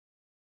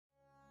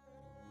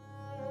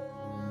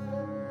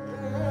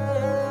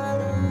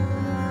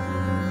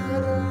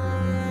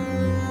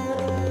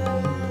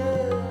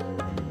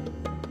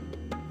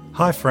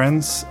 Hi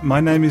friends,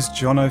 my name is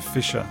Jono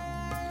Fisher.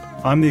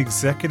 I'm the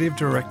Executive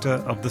Director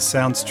of the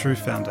Sounds True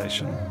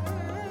Foundation.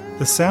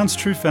 The Sounds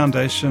True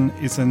Foundation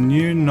is a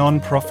new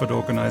non-profit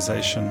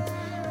organisation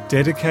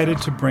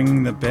dedicated to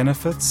bringing the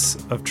benefits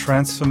of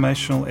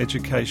transformational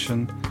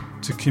education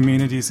to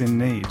communities in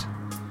need,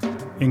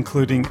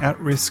 including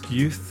at-risk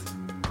youth,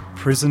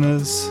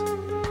 prisoners,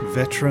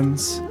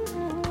 veterans,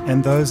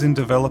 and those in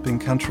developing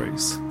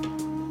countries.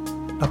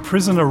 A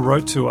prisoner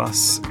wrote to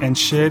us and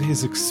shared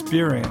his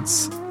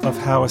experience of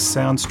how a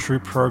Sounds True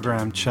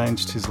program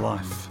changed his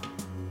life.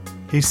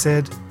 He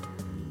said,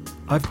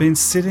 "I've been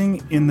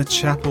sitting in the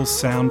chapel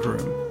sound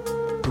room,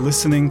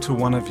 listening to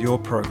one of your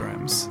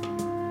programs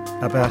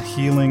about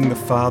healing the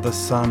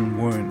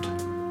father-son wound.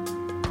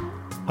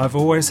 I've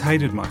always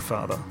hated my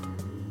father,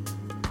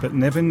 but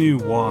never knew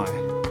why,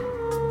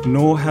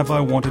 nor have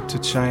I wanted to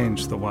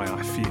change the way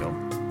I feel.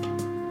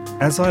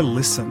 As I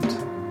listened,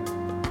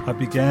 I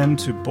began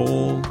to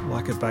bawl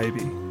like a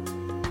baby.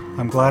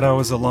 I'm glad I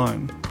was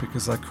alone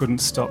because I couldn't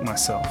stop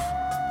myself.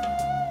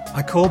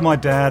 I called my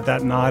dad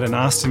that night and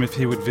asked him if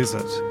he would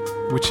visit,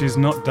 which he's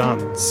not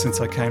done since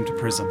I came to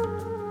prison.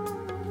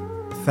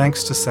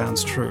 Thanks to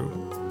Sounds True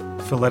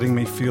for letting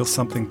me feel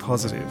something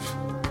positive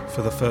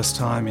for the first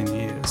time in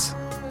years."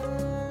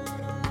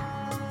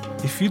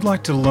 If you'd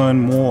like to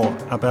learn more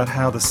about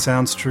how the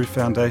Sounds True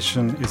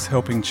Foundation is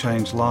helping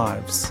change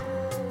lives,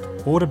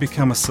 or to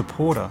become a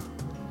supporter,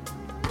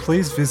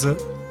 please visit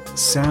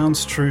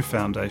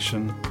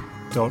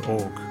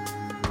soundstruefoundation.org.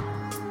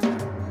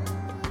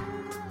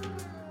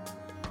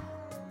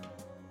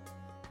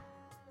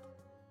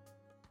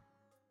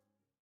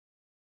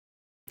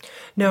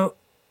 Now,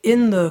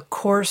 in the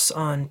course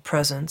on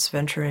presence,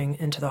 venturing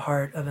into the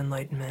heart of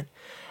enlightenment,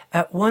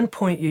 at one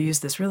point you use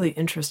this really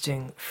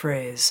interesting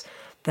phrase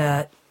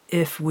that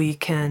if we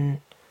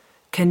can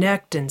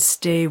connect and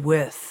stay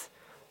with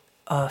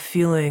a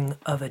feeling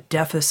of a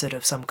deficit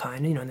of some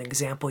kind, in the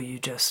example you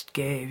just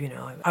gave,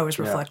 I was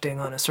reflecting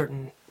on a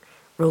certain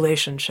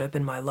relationship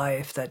in my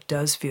life that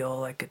does feel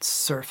like it's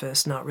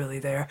surface, not really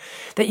there,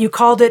 that you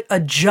called it a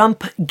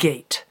jump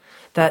gate.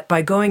 That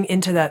by going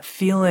into that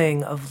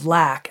feeling of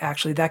lack,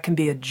 actually, that can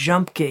be a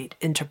jump gate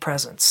into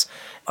presence.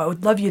 I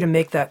would love you to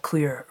make that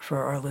clear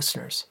for our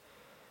listeners.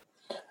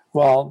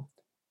 Well,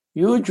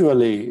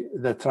 usually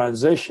the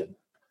transition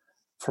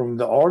from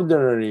the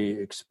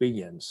ordinary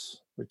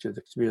experience, which is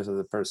the experience of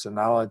the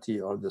personality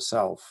or the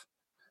self,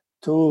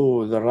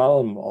 to the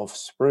realm of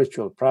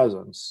spiritual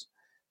presence,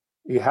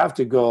 you have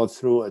to go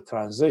through a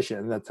transition.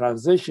 And the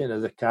transition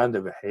is a kind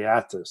of a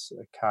hiatus,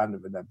 a kind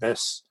of an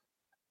abyss,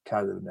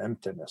 kind of an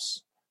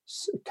emptiness,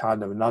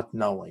 kind of not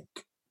knowing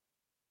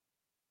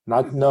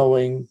not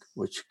knowing,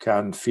 which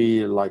can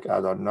feel like, I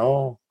don't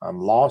know, I'm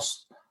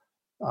lost,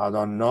 I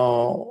don't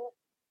know,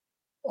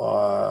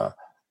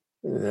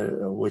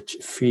 which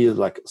feels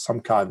like some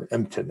kind of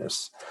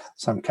emptiness,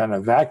 some kind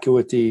of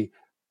vacuity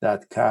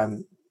that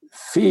can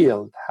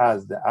feel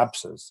has the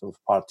absence of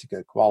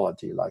particular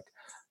quality, like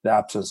the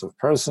absence of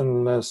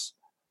personalness,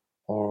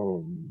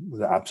 or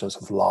the absence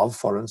of love,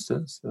 for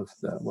instance. If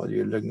what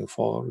you're looking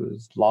for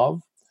is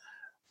love,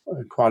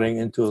 inquiring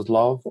into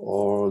love,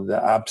 or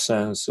the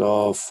absence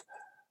of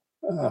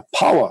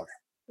power.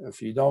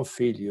 If you don't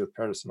feel your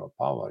personal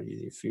power,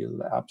 you feel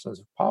the absence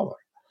of power.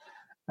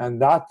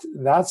 And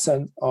that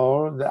sense,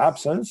 or the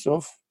absence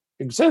of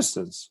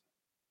existence,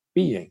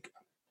 being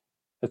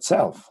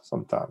itself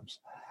sometimes.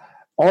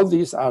 All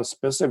these are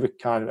specific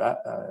kind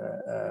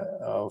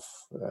of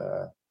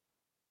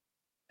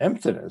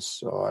emptiness.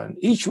 So, and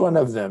each one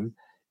of them,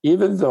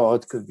 even though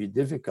it could be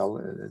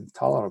difficult and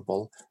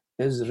intolerable,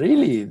 is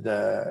really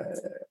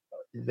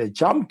the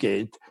jump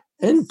gate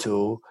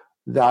into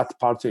that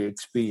particular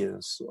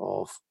experience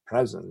of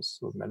presence,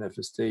 of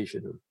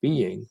manifestation, of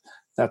being,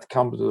 that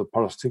comes to the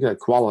particular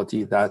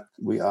quality that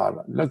we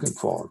are looking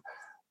for,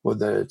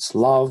 whether it's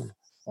love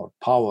or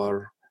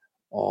power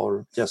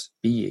or just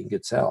being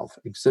itself,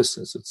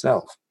 existence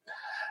itself.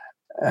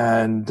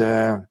 And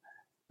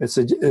it's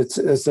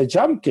a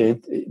jump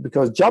gate,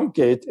 because jump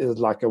gate is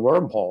like a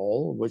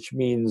wormhole, which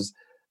means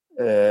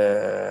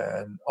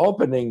an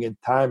opening in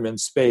time and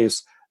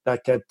space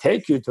that can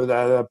take you to the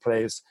other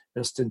place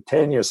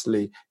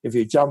instantaneously if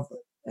you jump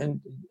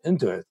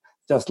into it.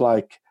 Just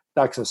like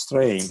Doctor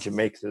Strange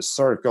makes a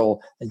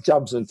circle and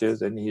jumps into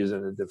it, and he's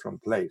in a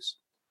different place.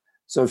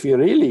 So if you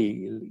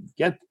really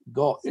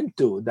go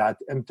into that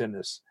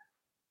emptiness,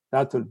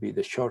 that will be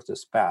the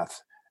shortest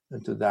path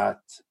into that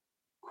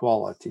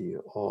quality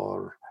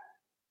or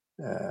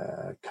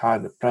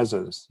kind of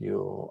presence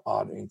you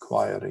are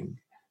inquiring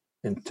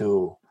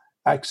into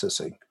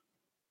accessing.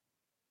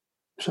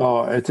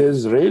 So it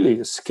is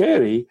really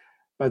scary,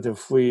 but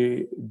if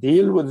we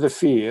deal with the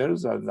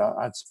fears, and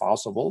it's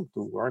possible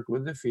to work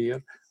with the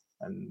fear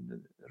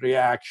and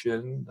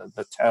reaction,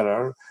 the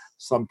terror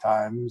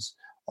sometimes,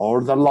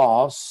 or the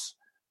loss,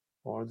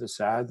 or the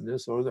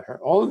sadness, or the hurt.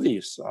 All of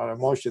these are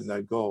emotions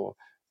that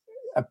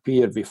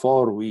appear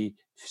before we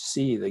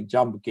see the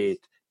jump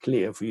gate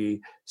clear. If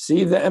we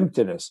see the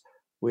emptiness,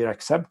 we're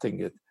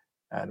accepting it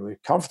and we're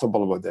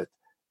comfortable with it.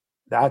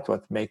 That's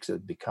what makes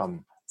it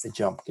become a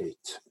jump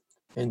gate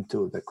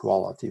into the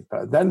quality.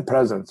 Then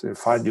presence, you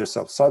find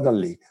yourself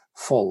suddenly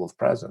full of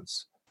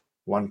presence,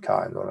 one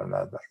kind or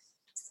another.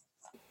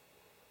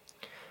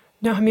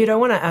 Now, Hameed, I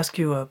want to ask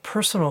you a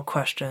personal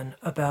question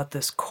about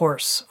this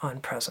course on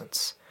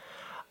presence.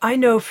 I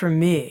know for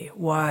me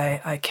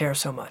why I care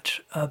so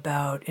much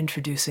about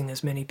introducing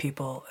as many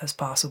people as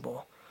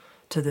possible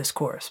to this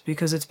course,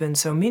 because it's been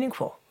so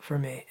meaningful for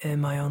me in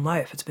my own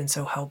life. It's been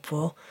so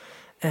helpful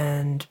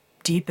and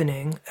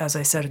deepening, as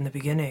I said in the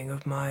beginning,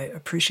 of my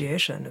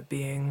appreciation of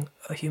being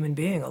a human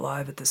being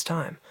alive at this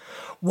time.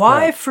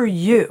 Why for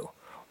you?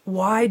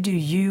 Why do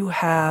you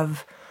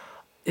have,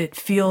 it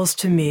feels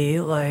to me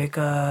like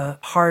a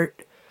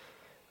heart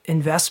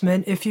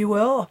investment, if you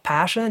will,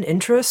 passion,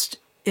 interest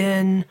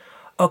in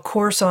a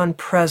course on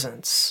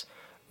presence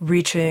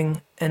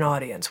reaching an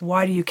audience?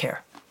 Why do you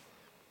care?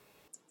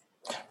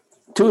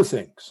 Two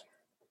things.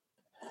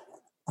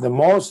 The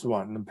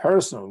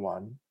personal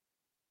one,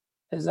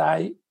 is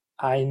I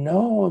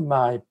know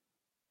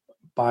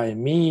by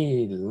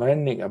me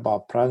learning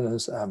about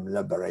presence, I'm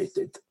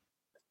liberated.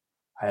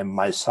 I am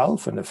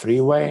myself in a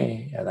free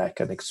way, and I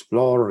can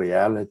explore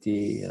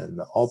reality in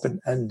an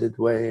open-ended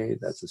way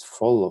that is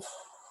full of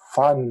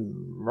fun,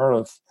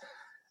 mirth,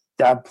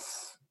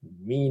 depth,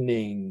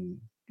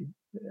 meaning,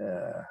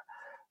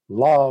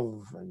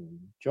 love,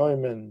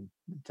 enjoyment,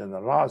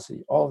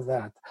 generosity, all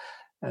that,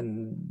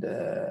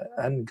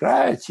 and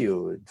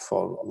gratitude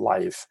for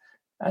life.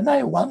 And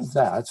I want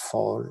that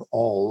for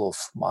all of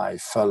my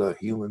fellow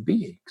human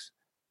beings.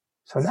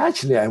 So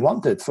naturally, I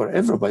want it for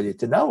everybody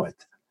to know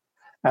it.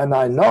 And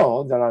I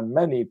know there are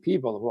many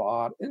people who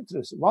are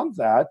interested, want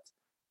that.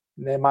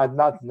 They might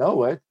not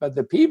know it, but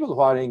the people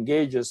who are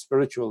engaged in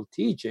spiritual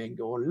teaching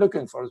or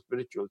looking for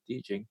spiritual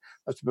teaching,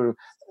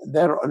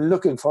 they're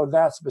looking for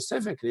that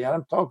specifically. And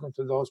I'm talking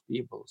to those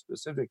people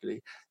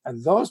specifically.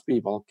 And those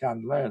people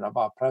can learn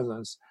about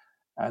presence.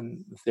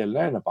 And if they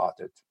learn about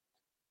it,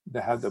 they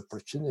have the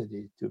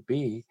opportunity to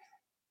be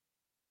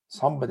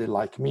somebody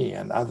like me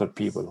and other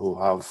people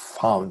who have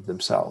found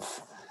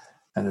themselves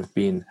and have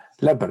been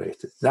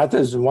liberated. That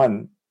is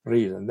one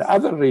reason. The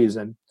other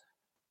reason,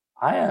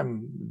 I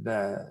am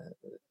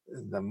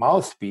the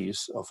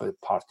mouthpiece of a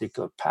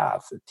particular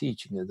path, a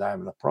teaching, a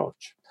diamond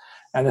approach.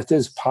 And it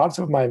is part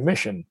of my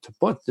mission to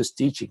put this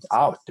teaching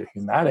out to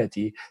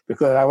humanity,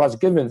 because I was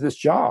given this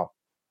job.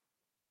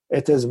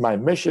 It is my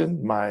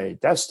mission, my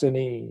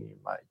destiny,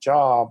 my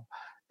job.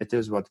 It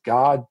is what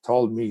God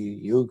told me,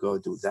 you go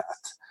do that.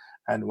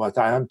 And what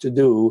I am to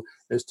do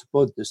is to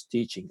put this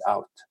teaching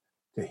out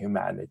to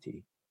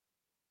humanity.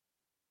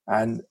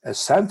 And a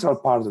central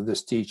part of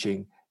this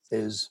teaching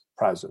is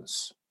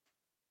presence,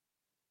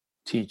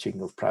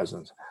 teaching of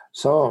presence.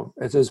 So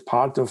it is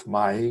part of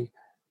my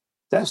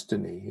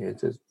destiny.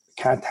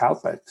 Can't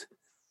help it.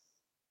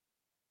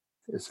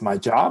 It's my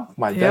job,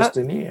 my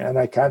destiny, and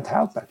I can't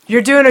help it.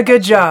 You're doing a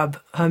good job,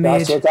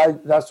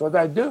 Hameed. That's what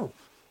I do.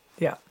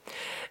 Yeah.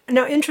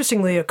 Now,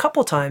 interestingly, a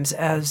couple times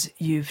as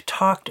you've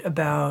talked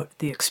about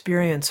the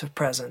experience of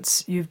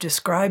presence, you've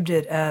described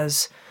it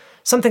as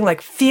something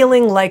like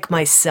feeling like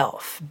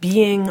myself,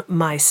 being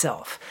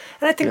myself.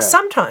 And I think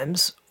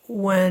sometimes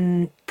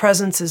when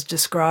presence is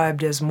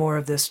described as more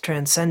of this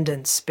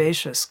transcendent,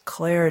 spacious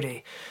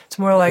clarity, it's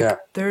more like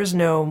there's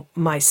no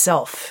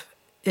myself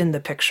in the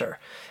picture.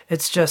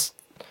 It's just,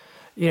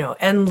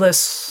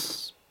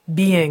 endless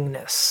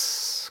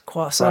beingness.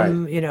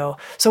 Right.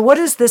 So what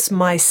is this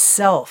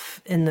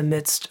myself in the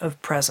midst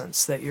of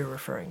presence that you're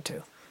referring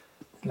to?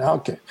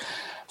 Okay.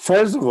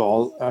 First of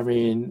all, I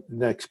mean,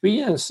 the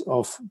experience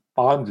of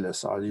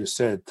boundless, or you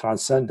said,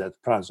 transcendent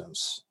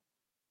presence,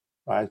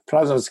 right?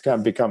 Presence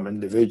can become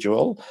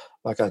individual,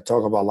 like I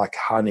talk about, like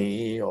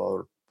honey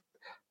or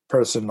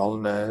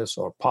personalness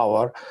or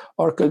power,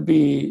 or it could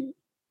be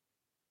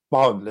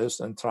boundless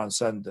and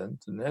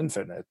transcendent and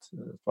infinite,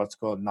 what's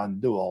called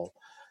non-dual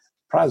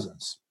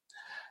presence.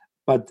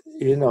 But,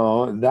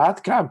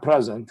 that kind of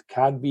present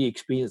can be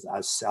experienced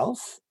as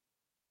self,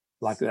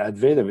 like the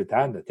Advaita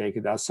Vedanta, take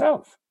it as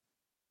self.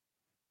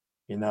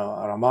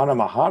 Ramana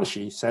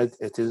Maharshi said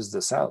it is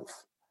the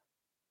self.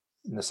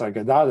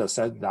 Nisargadatta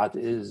said that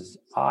is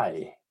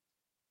I.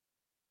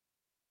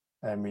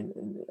 I mean,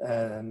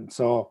 and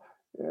so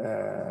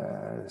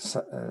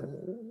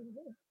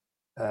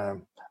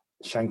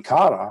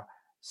Shankara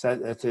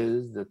said it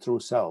is the true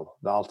self,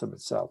 the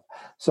ultimate self.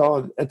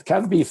 So it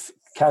can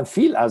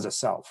feel as a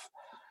self.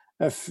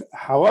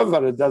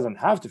 However, it doesn't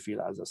have to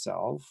feel as a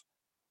self,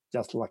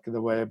 just like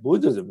the way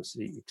Buddhism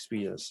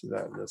experience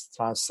this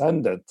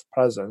transcendent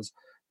presence,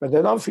 but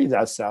they don't feel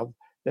as self.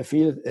 They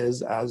feel it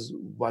is as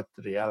what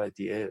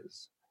reality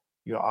is.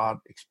 You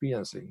are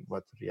experiencing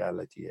what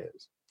reality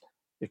is,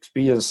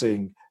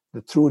 experiencing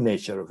the true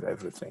nature of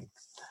everything.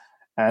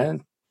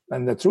 And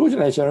the true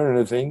nature of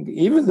everything,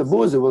 even the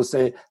Buddha will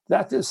say,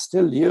 that is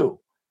still you.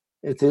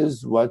 It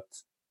is what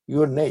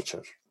your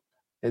nature.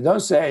 They don't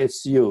say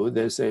it's you,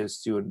 they say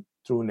it's your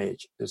true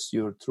nature. It's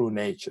your true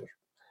nature.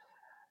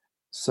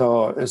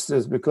 So it's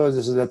this, because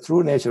this is the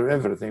true nature of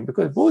everything.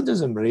 Because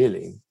Buddhism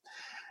really,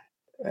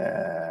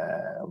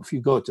 if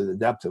you go to the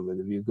depth of it,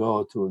 if you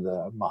go to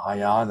the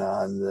Mahayana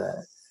and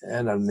the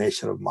inner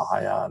nature of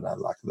Mahayana,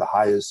 like the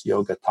highest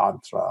Yoga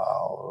Tantra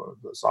or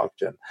the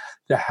Dzogchen,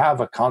 they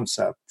have a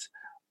concept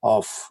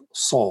of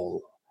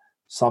soul,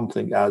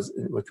 something as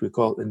what we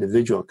call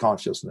individual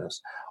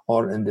consciousness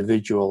or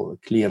individual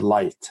clear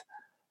light.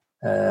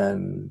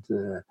 And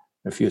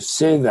if you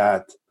say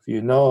that, if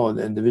you know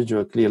the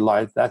individual clear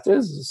light, that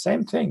is the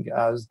same thing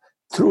as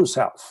true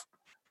self.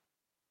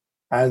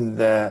 And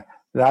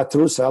that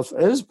true self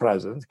is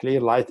present.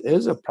 Clear light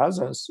is a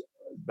presence,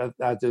 but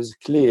that is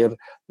clear,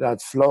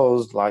 that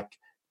flows like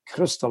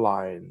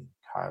crystalline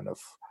kind of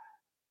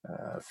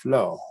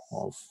flow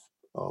of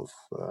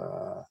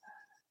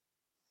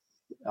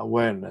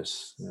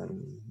awareness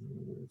and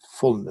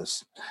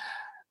fullness.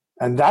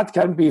 And that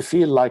can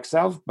feel like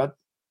self, but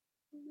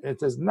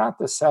it is not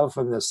the self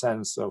in the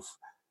sense of,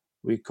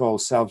 we call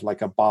self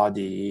like a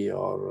body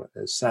or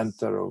a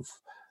center of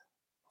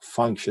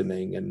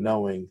functioning and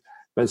knowing,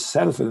 but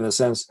self in the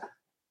sense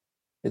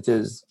it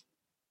is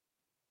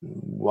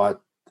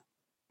what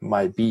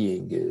my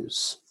being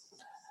is.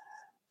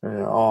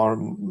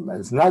 Or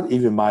it's not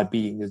even my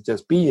being, it's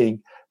just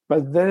being,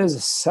 but there is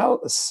a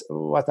self,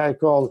 what I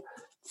call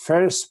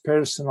first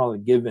personal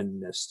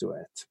givenness to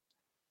it.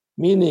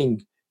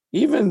 Meaning,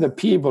 even the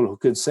people who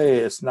could say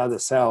it's not a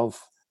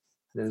self,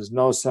 there's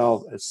no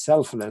self, it's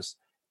selfless,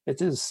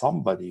 it is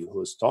somebody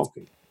who's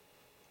talking.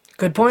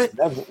 Good point.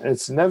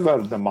 It's never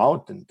the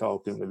mountain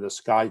talking or the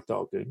sky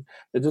talking.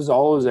 It is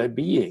always a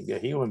being, a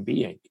human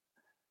being.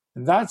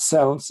 In that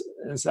sense,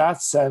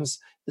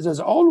 it is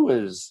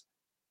always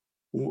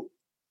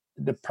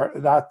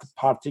that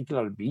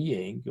particular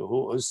being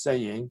who is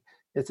saying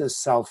it is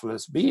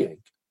selfless being.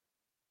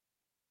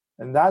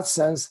 In that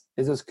sense,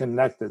 it is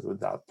connected with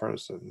that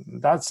person. In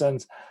that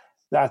sense,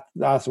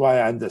 that's why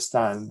I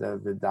understand the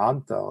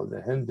Vedanta or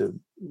the Hindu,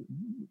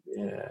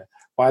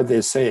 why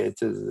they say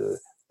it is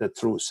the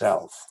true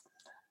self.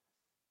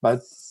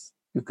 But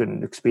you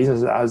can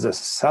experience it as a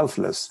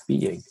selfless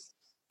being.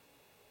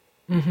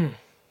 Mm-hmm.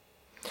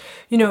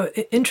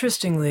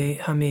 Interestingly,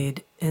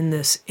 Hameed, in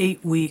this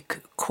 8-week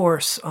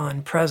course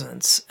on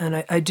presence,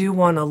 and I do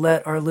want to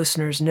let our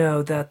listeners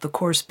know that the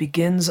course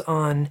begins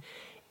on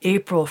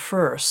April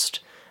 1st,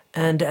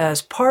 and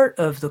as part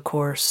of the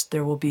course,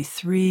 there will be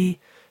 3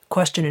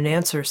 question and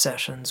answer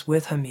sessions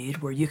with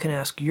Hameed where you can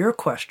ask your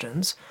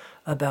questions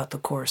about the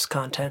course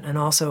content, and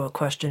also a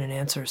question and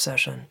answer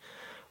session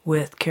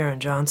with Karen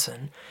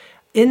Johnson.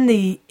 In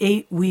the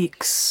 8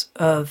 weeks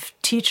of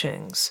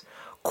teachings,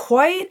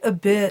 quite a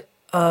bit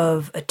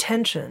of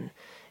attention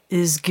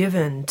is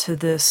given to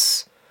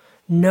this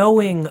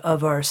knowing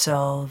of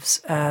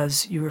ourselves,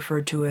 as you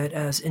referred to it,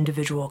 as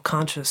individual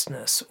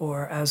consciousness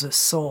or as a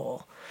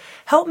soul.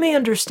 Help me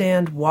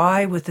understand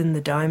why within the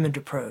Diamond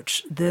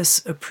approach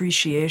this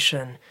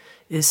appreciation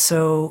is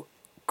so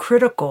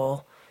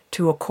critical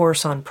to a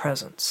course on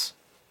presence.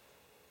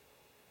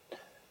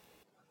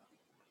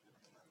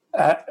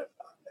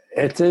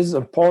 It is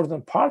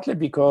important partly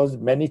because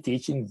many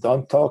teachings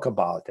don't talk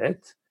about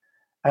it.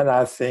 And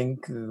I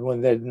think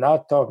when they're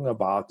not talking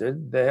about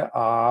it, they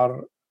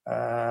are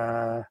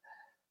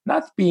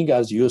not being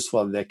as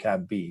useful as they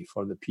can be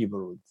for the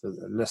people,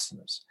 the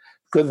listeners.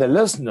 Because the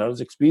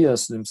listeners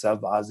experience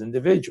themselves as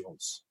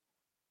individuals.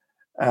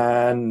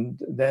 And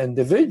the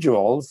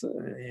individuals,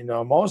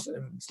 most,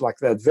 it's like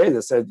that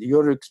Veda said,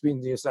 you're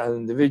experiencing yourself as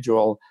an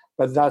individual,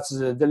 but that's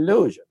a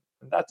delusion.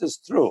 And that is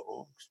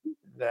true.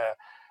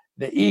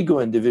 The ego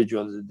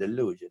individual is a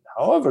delusion.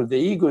 However, the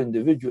ego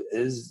individual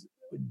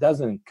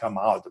doesn't come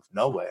out of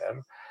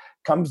nowhere,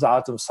 comes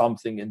out of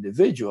something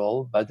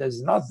individual, but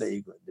is not the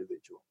ego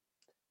individual.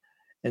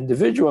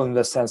 Individual in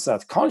the sense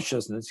that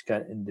consciousness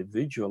can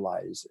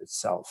individualize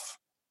itself,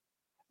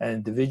 and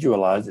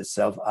individualize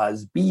itself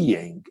as a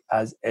being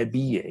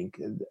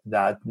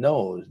that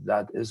knows,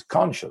 that is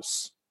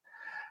conscious.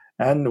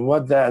 And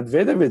what the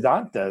Advaita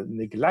Vedanta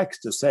neglects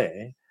to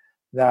say,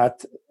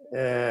 that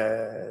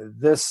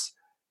this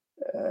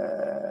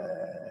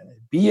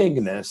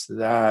beingness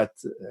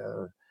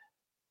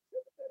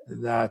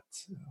that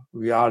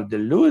we are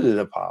deluded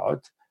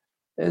about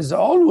is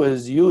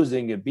always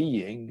using a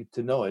being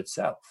to know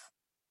itself.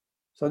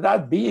 So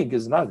that being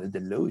is not a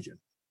delusion,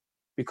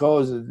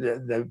 because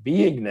the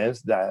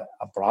beingness that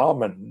a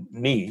Brahman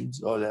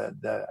needs, or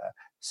the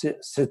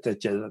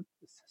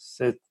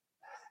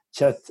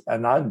Chit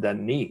Ananda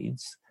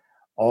needs,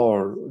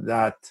 or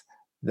that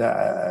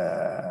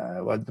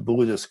what the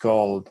Buddhists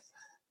called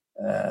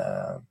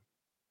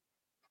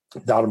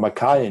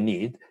Dharmakaya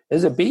need,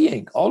 is a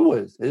being,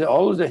 always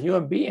a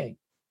human being.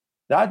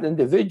 That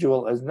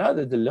individual is not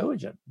a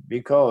delusion,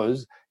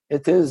 because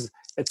it is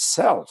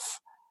itself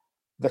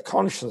the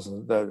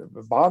consciousness,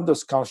 the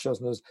boundless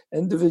consciousness,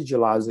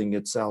 individualizing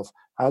itself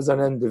as an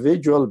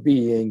individual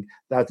being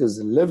that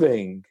is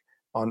living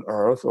on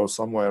earth or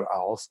somewhere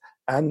else,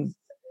 and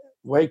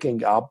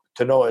waking up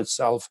to know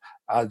itself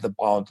as the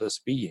boundless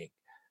being.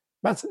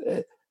 But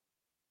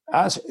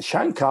as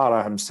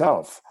Shankara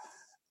himself,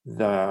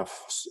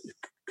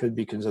 could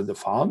be considered the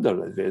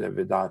founder of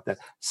Vedanta,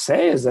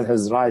 says in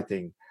his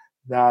writing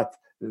that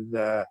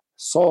the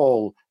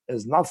soul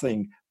is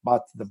nothing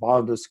but the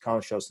boundless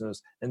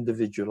consciousness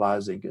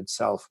individualizing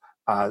itself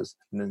as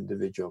an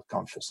individual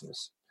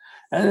consciousness.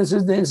 And it's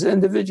this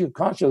individual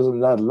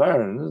consciousness that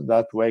learns,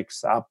 that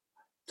wakes up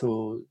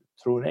to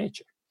true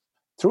nature.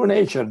 True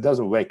nature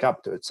doesn't wake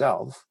up to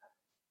itself.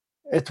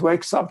 It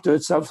wakes up to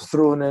itself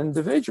through an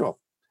individual.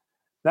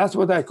 That's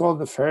what I call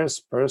the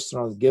first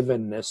personal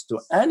givenness to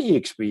any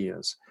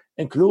experience,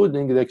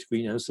 including the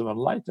experience of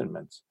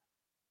enlightenment.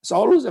 It's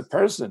always a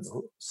person,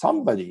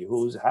 somebody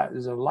who is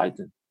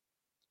enlightened.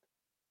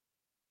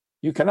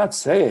 You cannot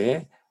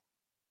say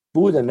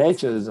Buddha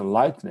nature is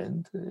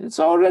enlightened. It's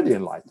already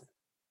enlightened.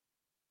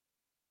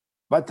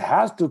 But it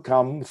has to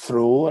come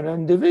through an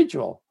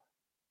individual.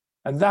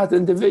 And that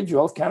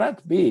individual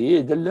cannot be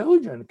a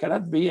delusion,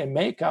 cannot be a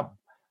makeup.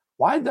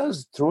 Why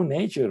does true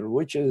nature,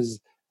 which is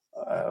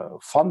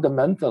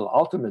fundamental,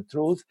 ultimate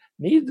truth,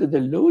 need the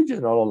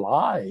delusion or a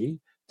lie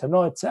to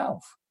know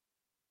itself?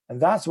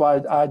 And that's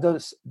why I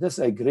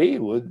disagree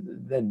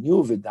with the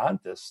new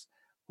Vedantists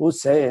who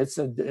say it's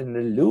an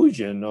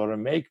illusion or a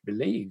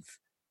make-believe.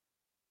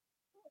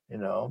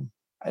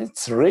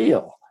 It's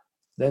real.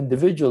 The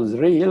individual is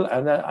real,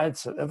 and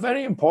it's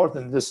very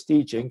important, this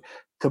teaching,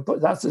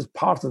 that is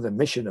part of the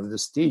mission of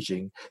this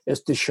teaching,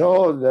 is to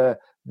show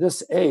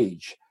this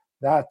age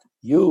that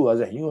you as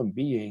a human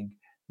being,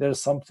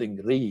 there's something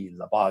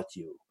real about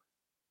you,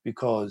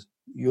 because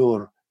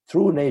your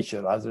true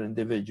nature as an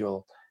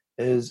individual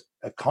is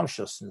a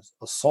consciousness,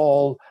 a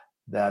soul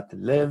that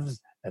lives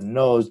and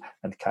knows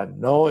and can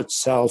know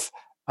itself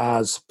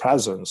as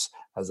presence,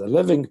 as a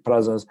living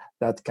presence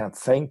that can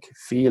think,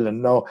 feel,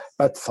 and know.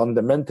 But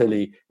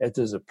fundamentally, it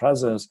is a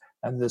presence,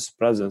 and this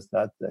presence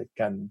that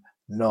can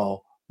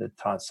know the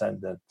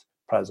transcendent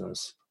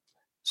presence.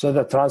 So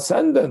the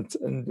transcendent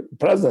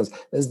presence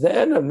is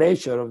the inner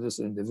nature of this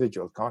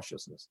individual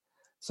consciousness.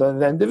 So in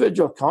the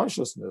individual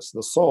consciousness,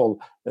 the soul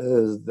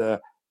is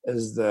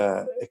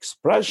the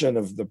expression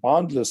of the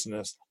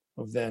boundlessness,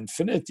 of the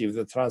infinity, of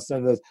the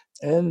transcendence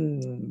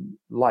in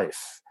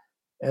life,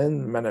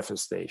 in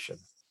manifestation.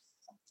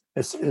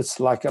 It's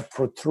like a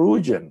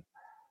protrusion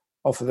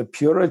of the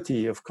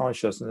purity of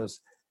consciousness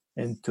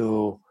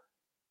into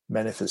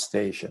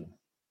manifestation.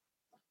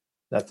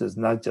 That is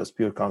not just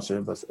pure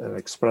consciousness, but an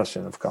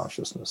expression of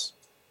consciousness.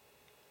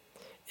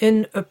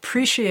 In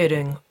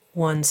appreciating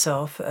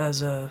oneself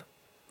as a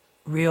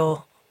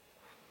real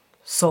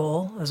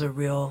soul, as a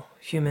real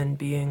human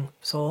being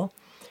soul,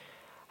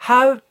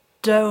 how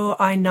do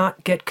I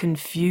not get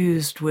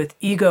confused with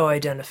ego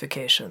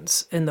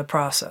identifications in the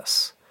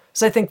process?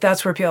 So I think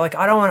that's where people are like,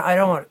 I don't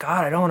want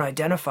to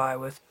identify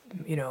with,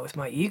 with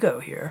my ego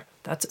here.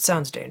 It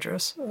sounds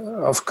dangerous.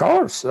 Of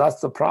course,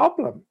 that's the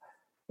problem.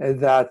 And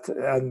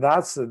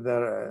that's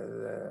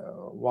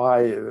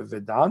why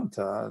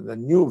Vedanta, the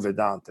new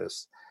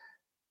Vedantists,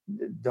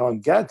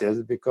 don't get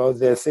it, because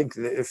they think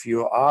that if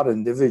you are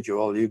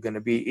individual, you're going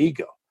to be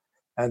ego.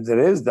 And there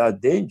is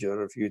that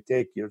danger if you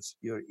take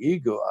your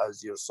ego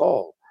as your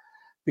soul,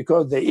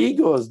 because the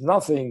ego is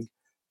nothing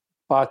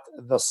but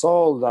the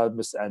soul that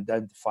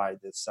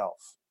misidentified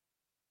itself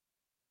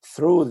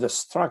through the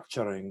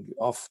structuring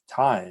of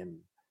time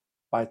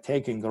by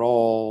taking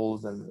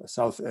roles and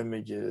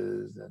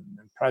self-images and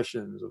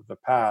impressions of the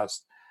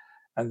past,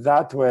 and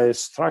that way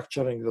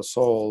structuring the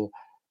soul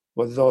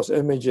with those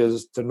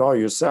images to know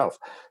yourself.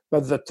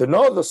 But to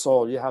know the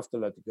soul, you have to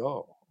let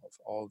go of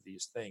all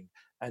these things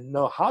and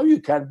know how you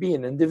can be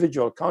an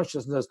individual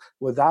consciousness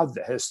without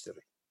the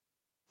history.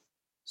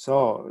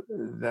 So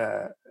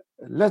the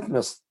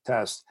litmus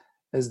test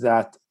is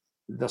that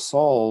the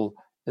soul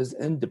is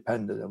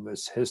independent of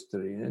its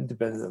history,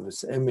 independent of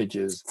its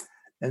images,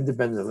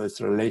 independent of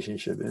its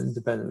relationship,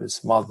 independent of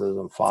its mother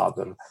and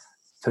father,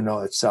 to know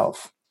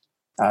itself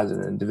as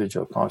an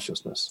individual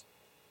consciousness.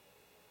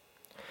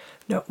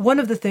 Now, one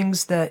of the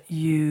things that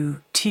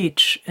you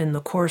teach in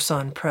the Course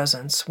on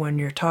Presence, when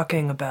you're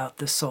talking about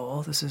the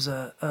soul, this is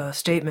a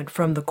statement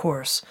from the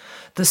Course,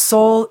 the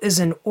soul is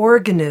an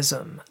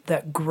organism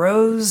that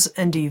grows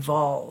and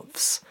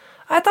evolves.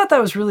 I thought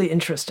that was really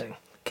interesting.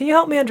 Can you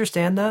help me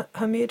understand that,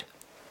 Hameed?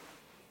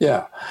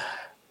 Yeah.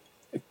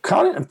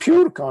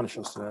 Pure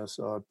consciousness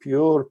or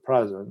pure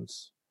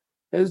presence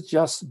is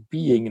just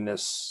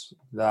beingness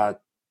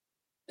that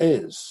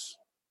is.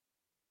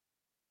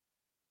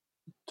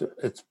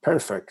 It's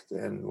perfect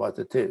in what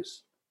it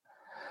is.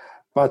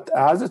 But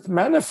as it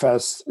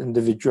manifests,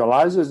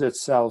 individualizes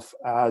itself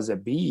as a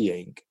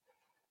being,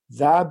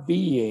 that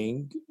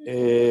being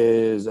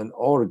is an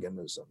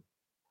organism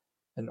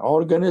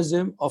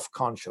of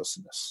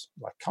consciousness.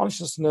 Like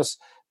consciousness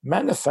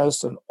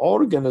manifests an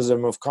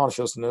organism of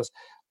consciousness,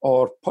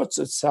 or puts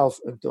itself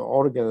into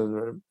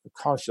organism of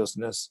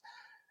consciousness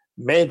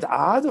made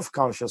out of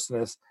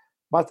consciousness,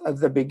 but at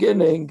the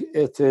beginning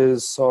it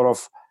is sort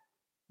of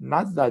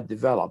not that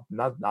developed,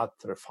 not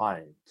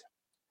refined.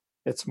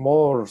 It's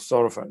more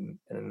sort of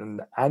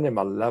an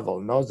animal level,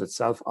 knows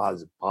itself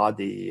as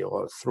body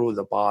or through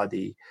the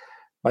body,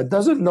 but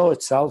doesn't know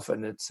itself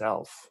in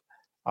itself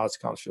as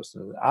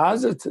consciousness.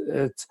 As it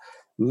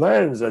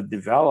learns and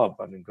develops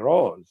and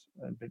grows,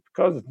 and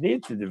because it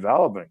needs to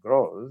develop and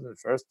grow, it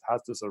first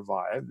has to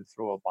survive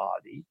through a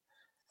body,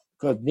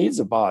 because it needs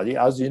a body.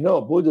 As you know,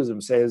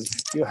 Buddhism says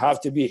you have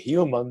to be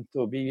human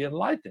to be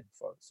enlightened,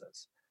 for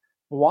instance.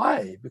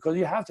 Why? Because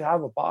you have to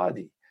have a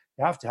body.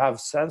 You have to have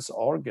sense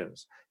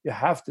organs. You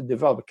have to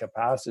develop a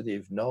capacity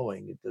of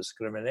knowing and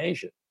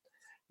discrimination.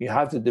 You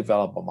have to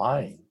develop a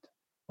mind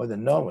with a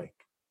knowing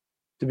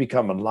to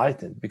become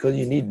enlightened, because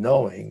you need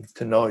knowing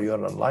to know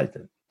you're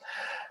enlightened.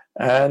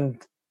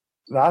 And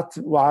that's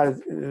why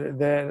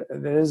there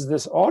is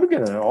this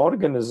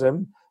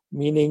organism,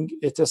 meaning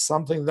it is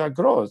something that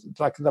grows. It's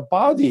like the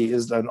body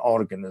is an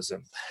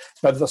organism,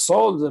 but the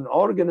soul is an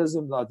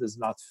organism that is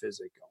not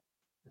physical.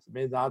 It's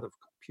made out of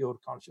pure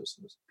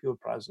consciousness, pure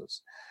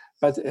presence.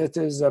 But it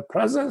is a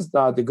presence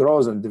that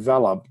grows and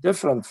develops,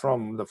 different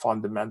from the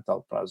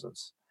fundamental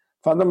presence.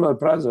 Fundamental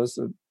presence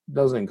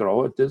doesn't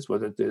grow, it is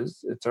what it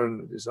is,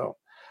 eternally so.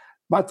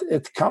 But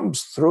it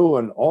comes through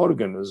an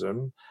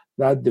organism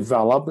that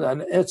develops,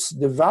 and its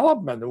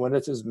development, when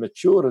it is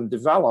mature and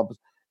developed,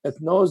 it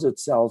knows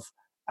itself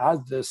as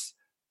this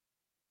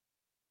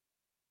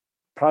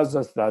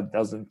presence that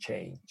doesn't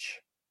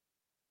change.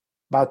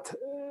 But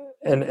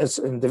in its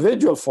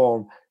individual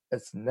form,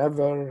 it's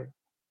never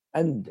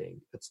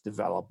ending its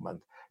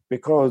development,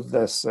 because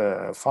this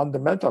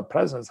fundamental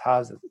presence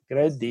has a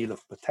great deal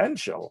of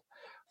potential.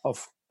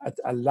 It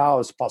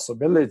allows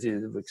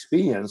possibilities of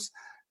experience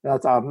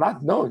that are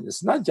not known.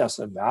 It's not just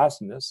a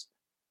vastness.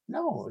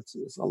 No,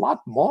 it's a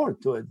lot more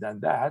to it than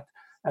that.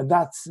 And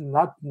that's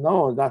not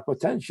known. That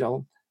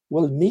potential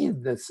will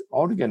need this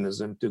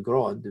organism to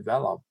grow and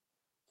develop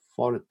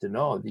for it to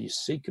know these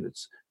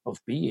secrets of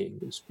being,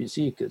 these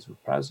secrets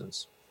of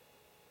presence.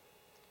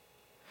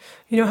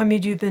 You know,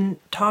 Hameed, you've been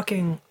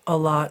talking a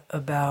lot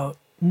about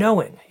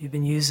knowing. You've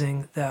been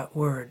using that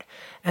word.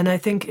 And I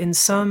think in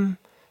some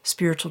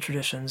spiritual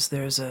traditions,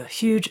 there's a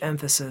huge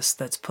emphasis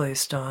that's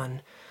placed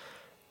on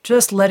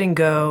just letting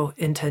go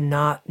into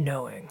not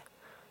knowing.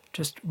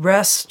 Just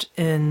rest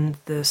in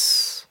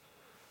this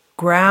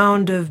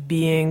ground of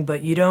being,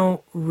 but you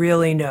don't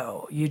really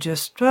know. You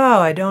just,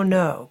 I don't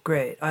know.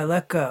 Great. I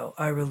let go.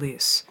 I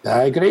release.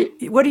 I agree.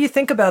 What do you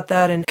think about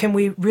that? And can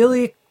we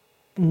really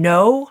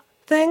know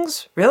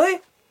things?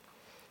 Really?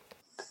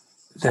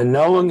 The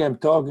knowing I'm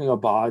talking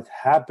about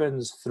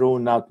happens through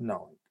not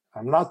knowing.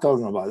 I'm not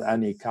talking about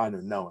any kind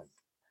of knowing.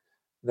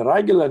 The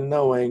regular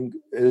knowing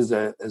is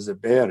a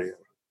barrier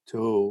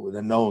to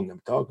the knowing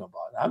I'm talking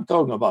about. I'm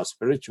talking about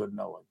spiritual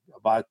knowing,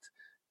 about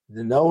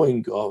the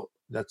knowing of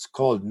that's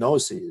called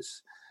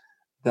gnosis,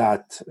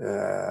 that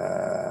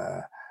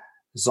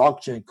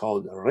Dzogchen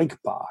called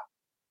Rigpa,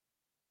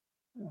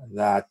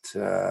 that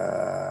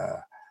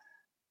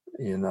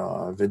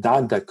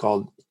Vedanta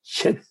called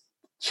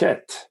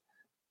Chit,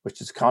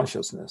 which is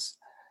consciousness,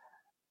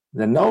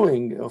 the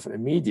knowing of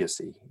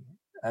immediacy.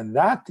 And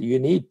that you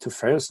need to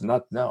first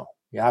not know.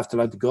 You have to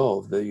let go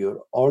of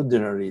your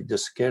ordinary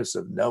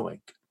discursive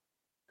knowing.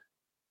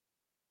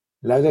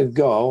 Let it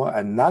go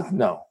and not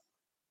know.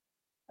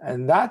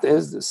 And that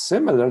is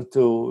similar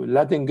to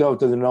letting go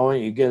to the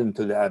knowing, you get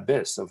into the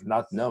abyss of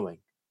not knowing.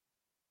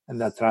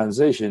 And that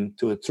transition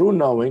to a true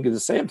knowing is the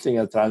same thing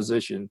as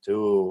transition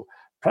to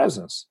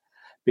presence.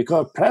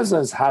 Because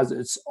presence has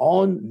its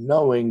own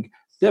knowing,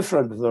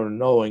 different from the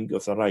knowing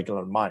of the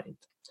regular mind.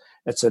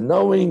 It's a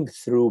knowing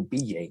through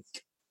being.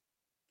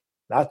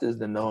 That is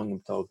the knowing I'm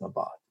talking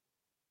about.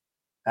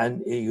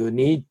 And you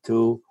need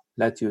to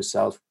let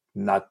yourself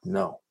not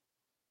know.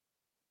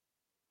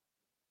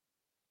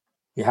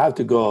 You have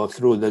to go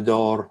through the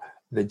door,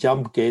 the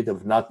jump gate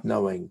of not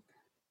knowing,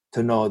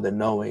 to know the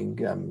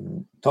knowing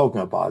I'm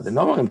talking about. The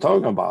knowing I'm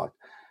talking about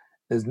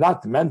is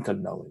not mental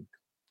knowing.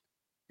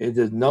 It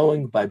is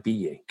knowing by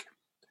being,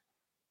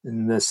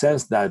 in the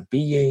sense that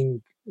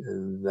being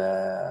and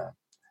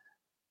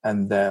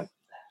the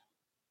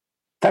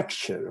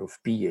texture of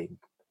being,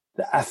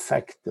 the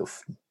affect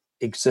of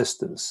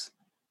existence,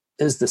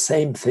 is the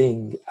same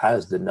thing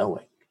as the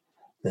knowing.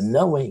 The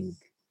knowing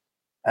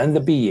and the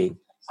being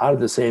are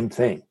the same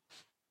thing.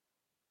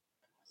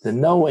 The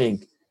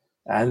knowing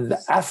and the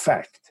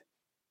affect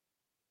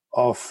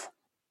of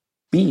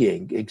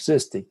being,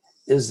 existing,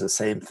 is the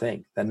same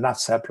thing. They're not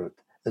separate.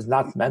 It's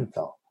not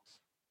mental.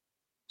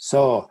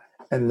 So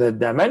in the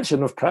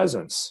dimension of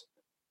presence,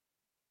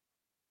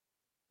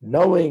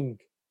 knowing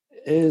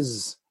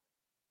is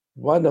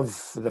one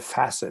of the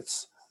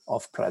facets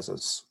of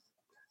presence.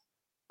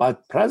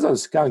 But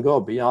presence can go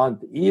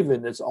beyond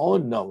even its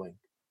own knowing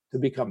to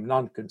become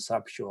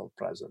non-conceptual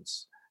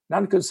presence.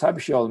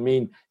 Non-conceptual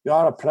means you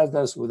are a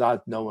presence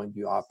without knowing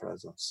you are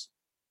presence.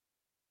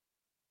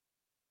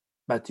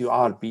 But you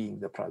are being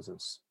the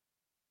presence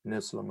in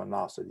its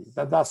luminosity.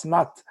 But that's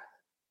not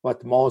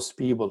what most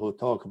people who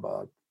talk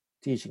about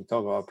teaching,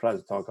 talk about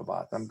presence, talk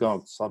about. I'm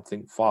going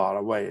something far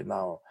away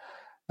now.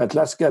 But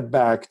let's get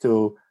back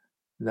to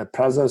the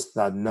presence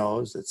that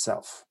knows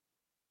itself.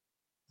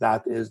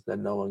 That is the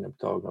knowing I'm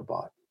talking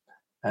about.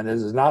 And it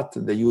is not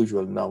the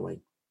usual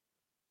knowing.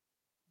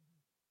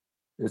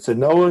 It's a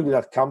knowing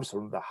that comes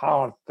from the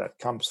heart, that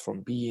comes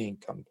from being,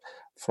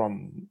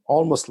 from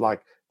almost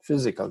like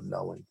physical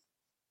knowing.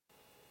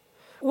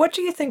 What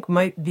do you think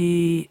might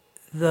be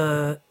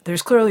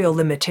there's clearly a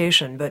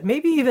limitation, but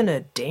maybe even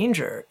a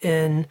danger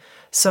in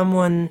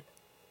someone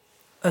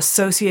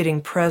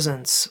associating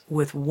presence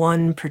with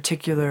one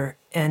particular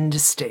end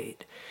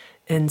state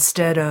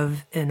instead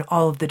of in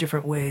all of the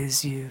different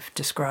ways you've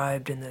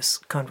described in this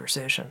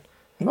conversation?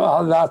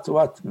 Well, that's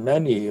what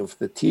many of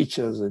the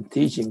teachers and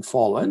teaching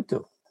fall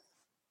into.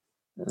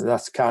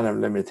 That's kind of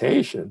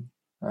limitation.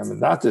 I mean,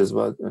 that is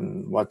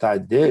what I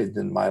did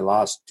in my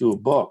last two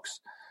books.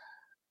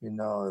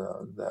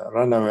 The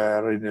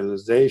Runaway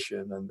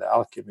Realization and the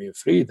Alchemy of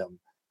Freedom,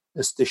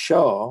 is to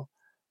show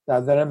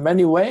that there are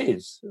many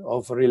ways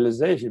of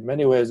realization,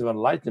 many ways of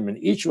enlightenment.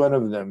 Each one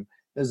of them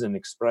is an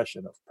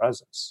expression of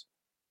presence.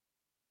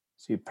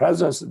 See,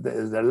 presence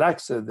is the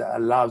elixir that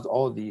allows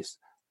all these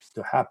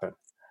to happen.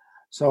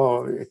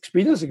 So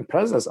experiencing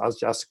presence as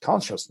just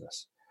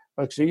consciousness,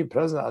 or experiencing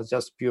presence as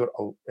just pure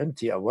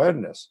empty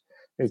awareness,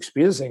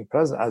 experiencing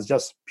presence as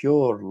just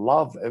pure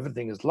love,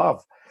 everything is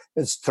love.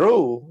 It's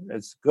true,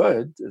 it's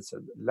good, it's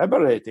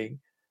liberating,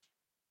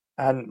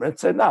 and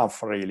it's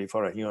enough really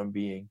for a human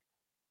being.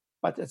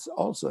 But it's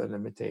also a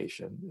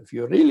limitation. If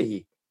you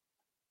really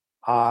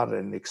are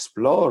an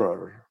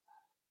explorer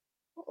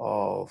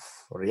of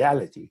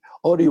reality,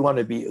 or you want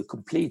to be a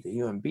complete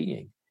human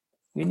being,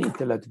 you need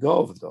to let go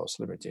of those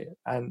limitations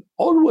and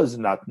always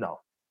not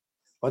know.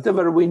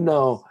 Whatever we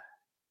know,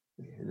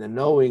 the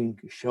knowing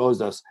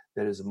shows us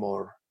there is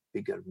more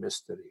bigger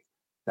mystery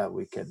that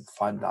we can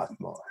find out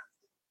more.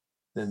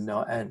 There's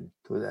no end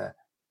to the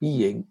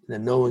being, the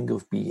knowing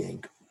of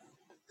being,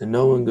 the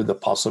knowing of the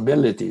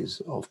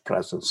possibilities of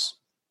presence.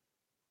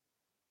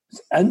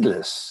 It's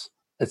endless.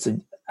 It's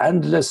an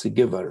endless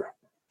giver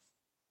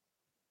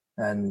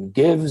and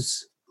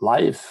gives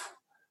life,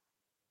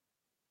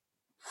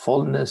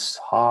 fullness,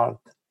 heart,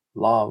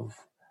 love,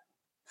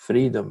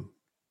 freedom,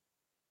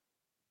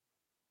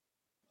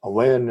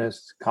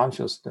 awareness,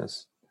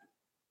 consciousness,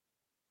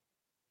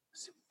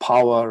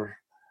 power,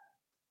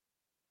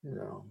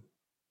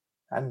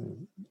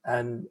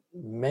 and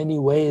many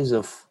ways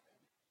of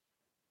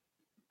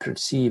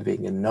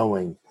perceiving and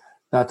knowing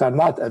that are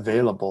not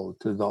available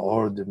to the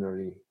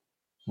ordinary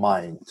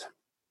mind.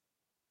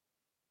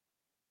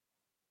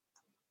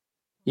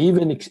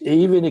 Even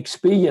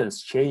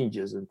experience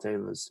changes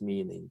until its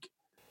meaning,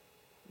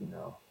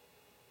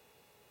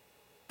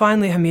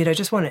 Finally, Hameed, I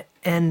just want to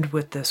end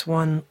with this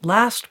one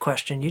last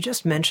question. You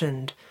just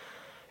mentioned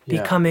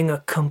becoming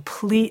a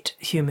complete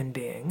human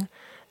being,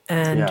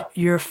 And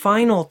your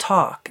final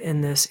talk in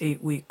this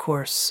 8-week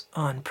course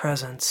on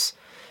presence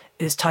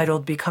is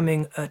titled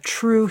Becoming a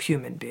True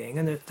Human Being.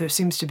 And there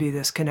seems to be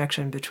this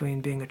connection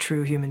between being a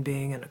true human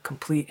being and a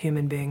complete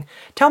human being.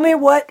 Tell me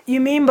what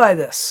you mean by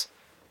this.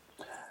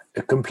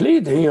 A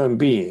complete human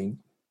being,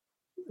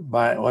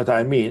 by what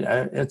I mean,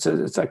 it's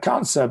a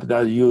concept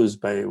that is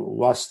used by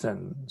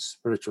Western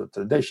spiritual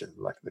tradition,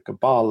 like the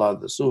Kabbalah,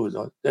 the Sufis.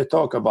 They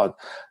talk about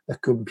the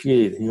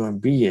complete human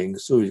being,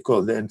 so we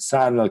call it the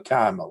Insan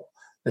al-Kamil,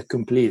 the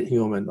complete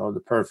human or the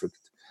perfect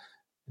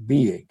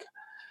being.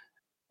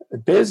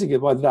 Basically,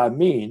 what that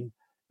means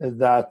is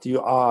that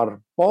you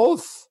are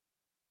both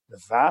the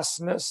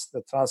vastness,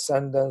 the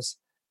transcendence,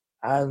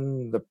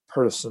 and the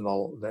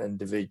personal, the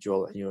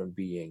individual human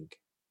being.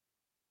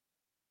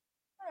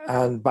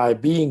 And by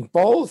being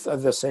both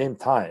at the same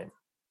time,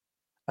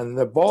 and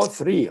they're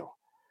both real,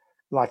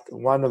 like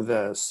one of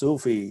the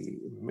Sufi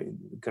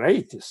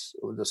greatest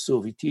of the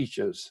Sufi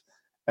teachers,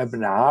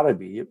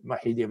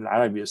 Hameed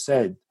Ali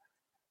said,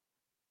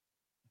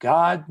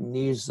 God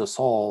needs the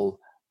soul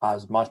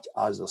as much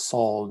as the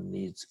soul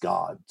needs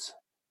God.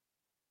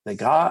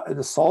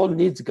 The soul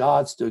needs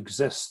God to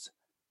exist,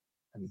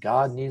 and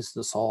God needs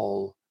the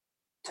soul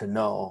to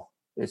know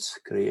its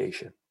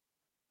creation.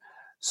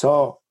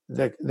 So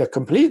the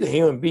complete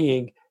human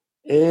being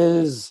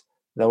is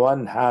the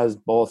one who has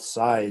both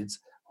sides,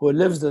 who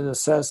lives in a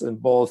sense in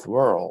both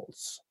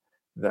worlds,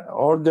 the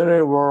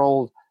ordinary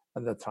world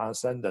and the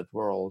transcendent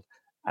world,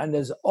 and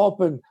is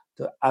open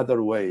to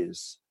other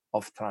ways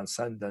of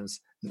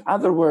transcendence, and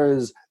other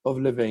ways of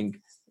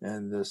living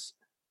in this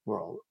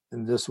world.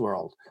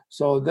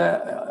 So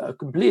the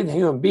complete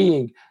human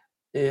being,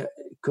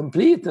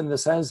 complete in the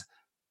sense,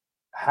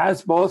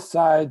 has both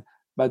sides,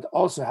 but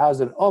also has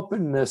an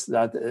openness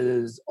that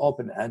is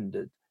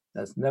open-ended,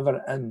 that's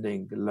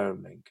never-ending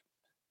learning.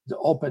 It's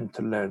open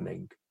to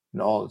learning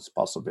in all its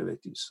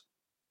possibilities.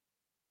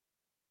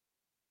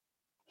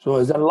 So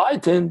it's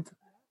enlightened,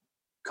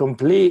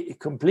 complete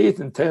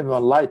in terms of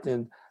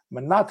enlightened,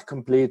 but not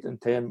complete in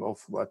terms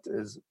of what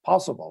is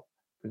possible,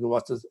 because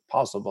what is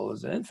possible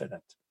is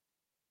infinite.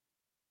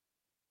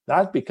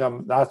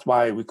 That's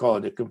why we call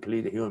it a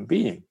complete human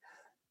being,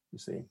 you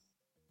see.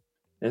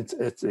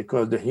 It's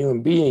because the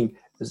human being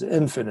is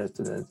infinite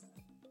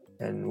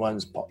in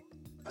one's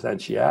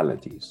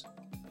potentialities.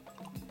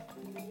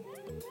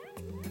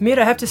 Hameed,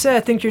 I have to say,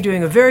 I think you're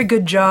doing a very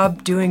good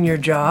job doing your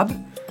job,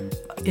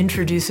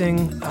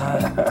 introducing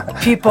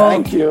people.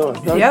 Thank you,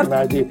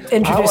 Maggie.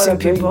 Introducing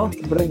people.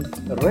 Bring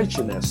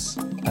richness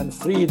and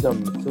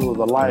freedom to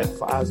the life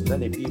for as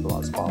many people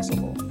as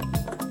possible.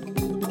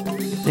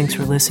 Thanks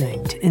for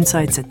listening to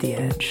Insights at the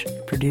Edge,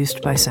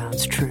 produced by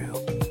Sounds True.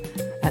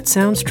 At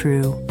Sounds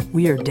True,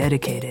 we are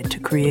dedicated to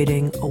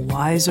creating a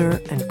wiser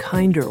and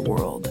kinder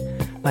world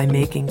by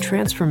making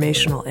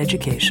transformational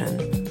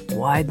education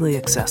widely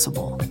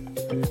accessible.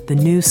 The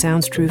new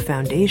Sounds True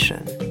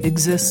Foundation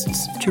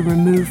exists to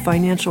remove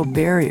financial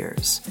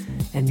barriers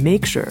and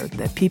make sure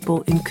that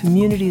people in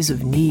communities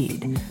of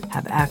need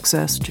have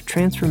access to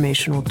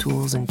transformational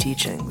tools and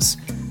teachings.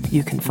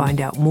 You can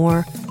find out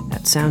more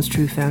at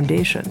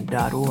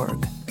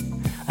SoundsTrueFoundation.org.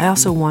 I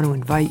also want to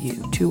invite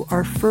you to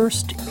our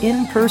first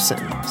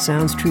in-person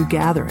Sounds True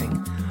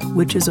gathering,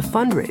 which is a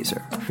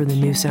fundraiser for the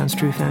new Sounds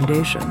True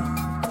Foundation.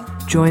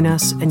 Join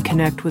us and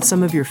connect with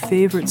some of your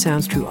favorite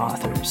Sounds True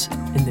authors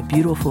in the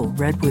beautiful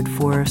redwood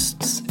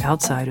forests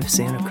outside of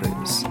Santa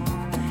Cruz.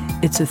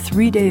 It's a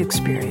 3-day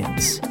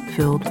experience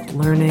filled with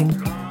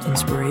learning,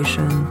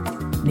 inspiration,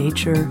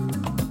 nature,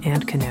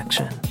 and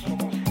connection.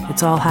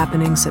 It's all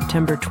happening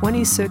September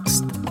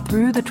 26th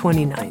through the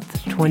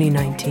 29th,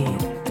 2019.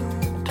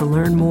 To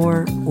learn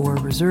more or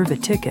reserve a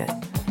ticket,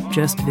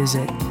 just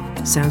visit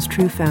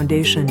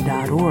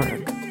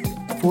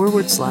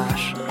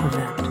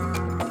SoundsTrueFoundation.org/event.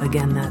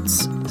 Again,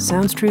 that's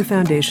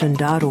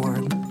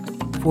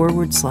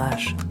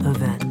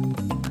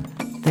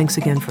SoundsTrueFoundation.org/event. Thanks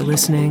again for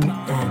listening,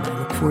 and I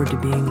look forward to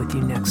being with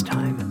you next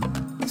time.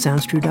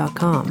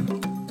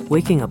 SoundsTrue.com,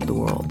 waking up the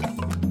world.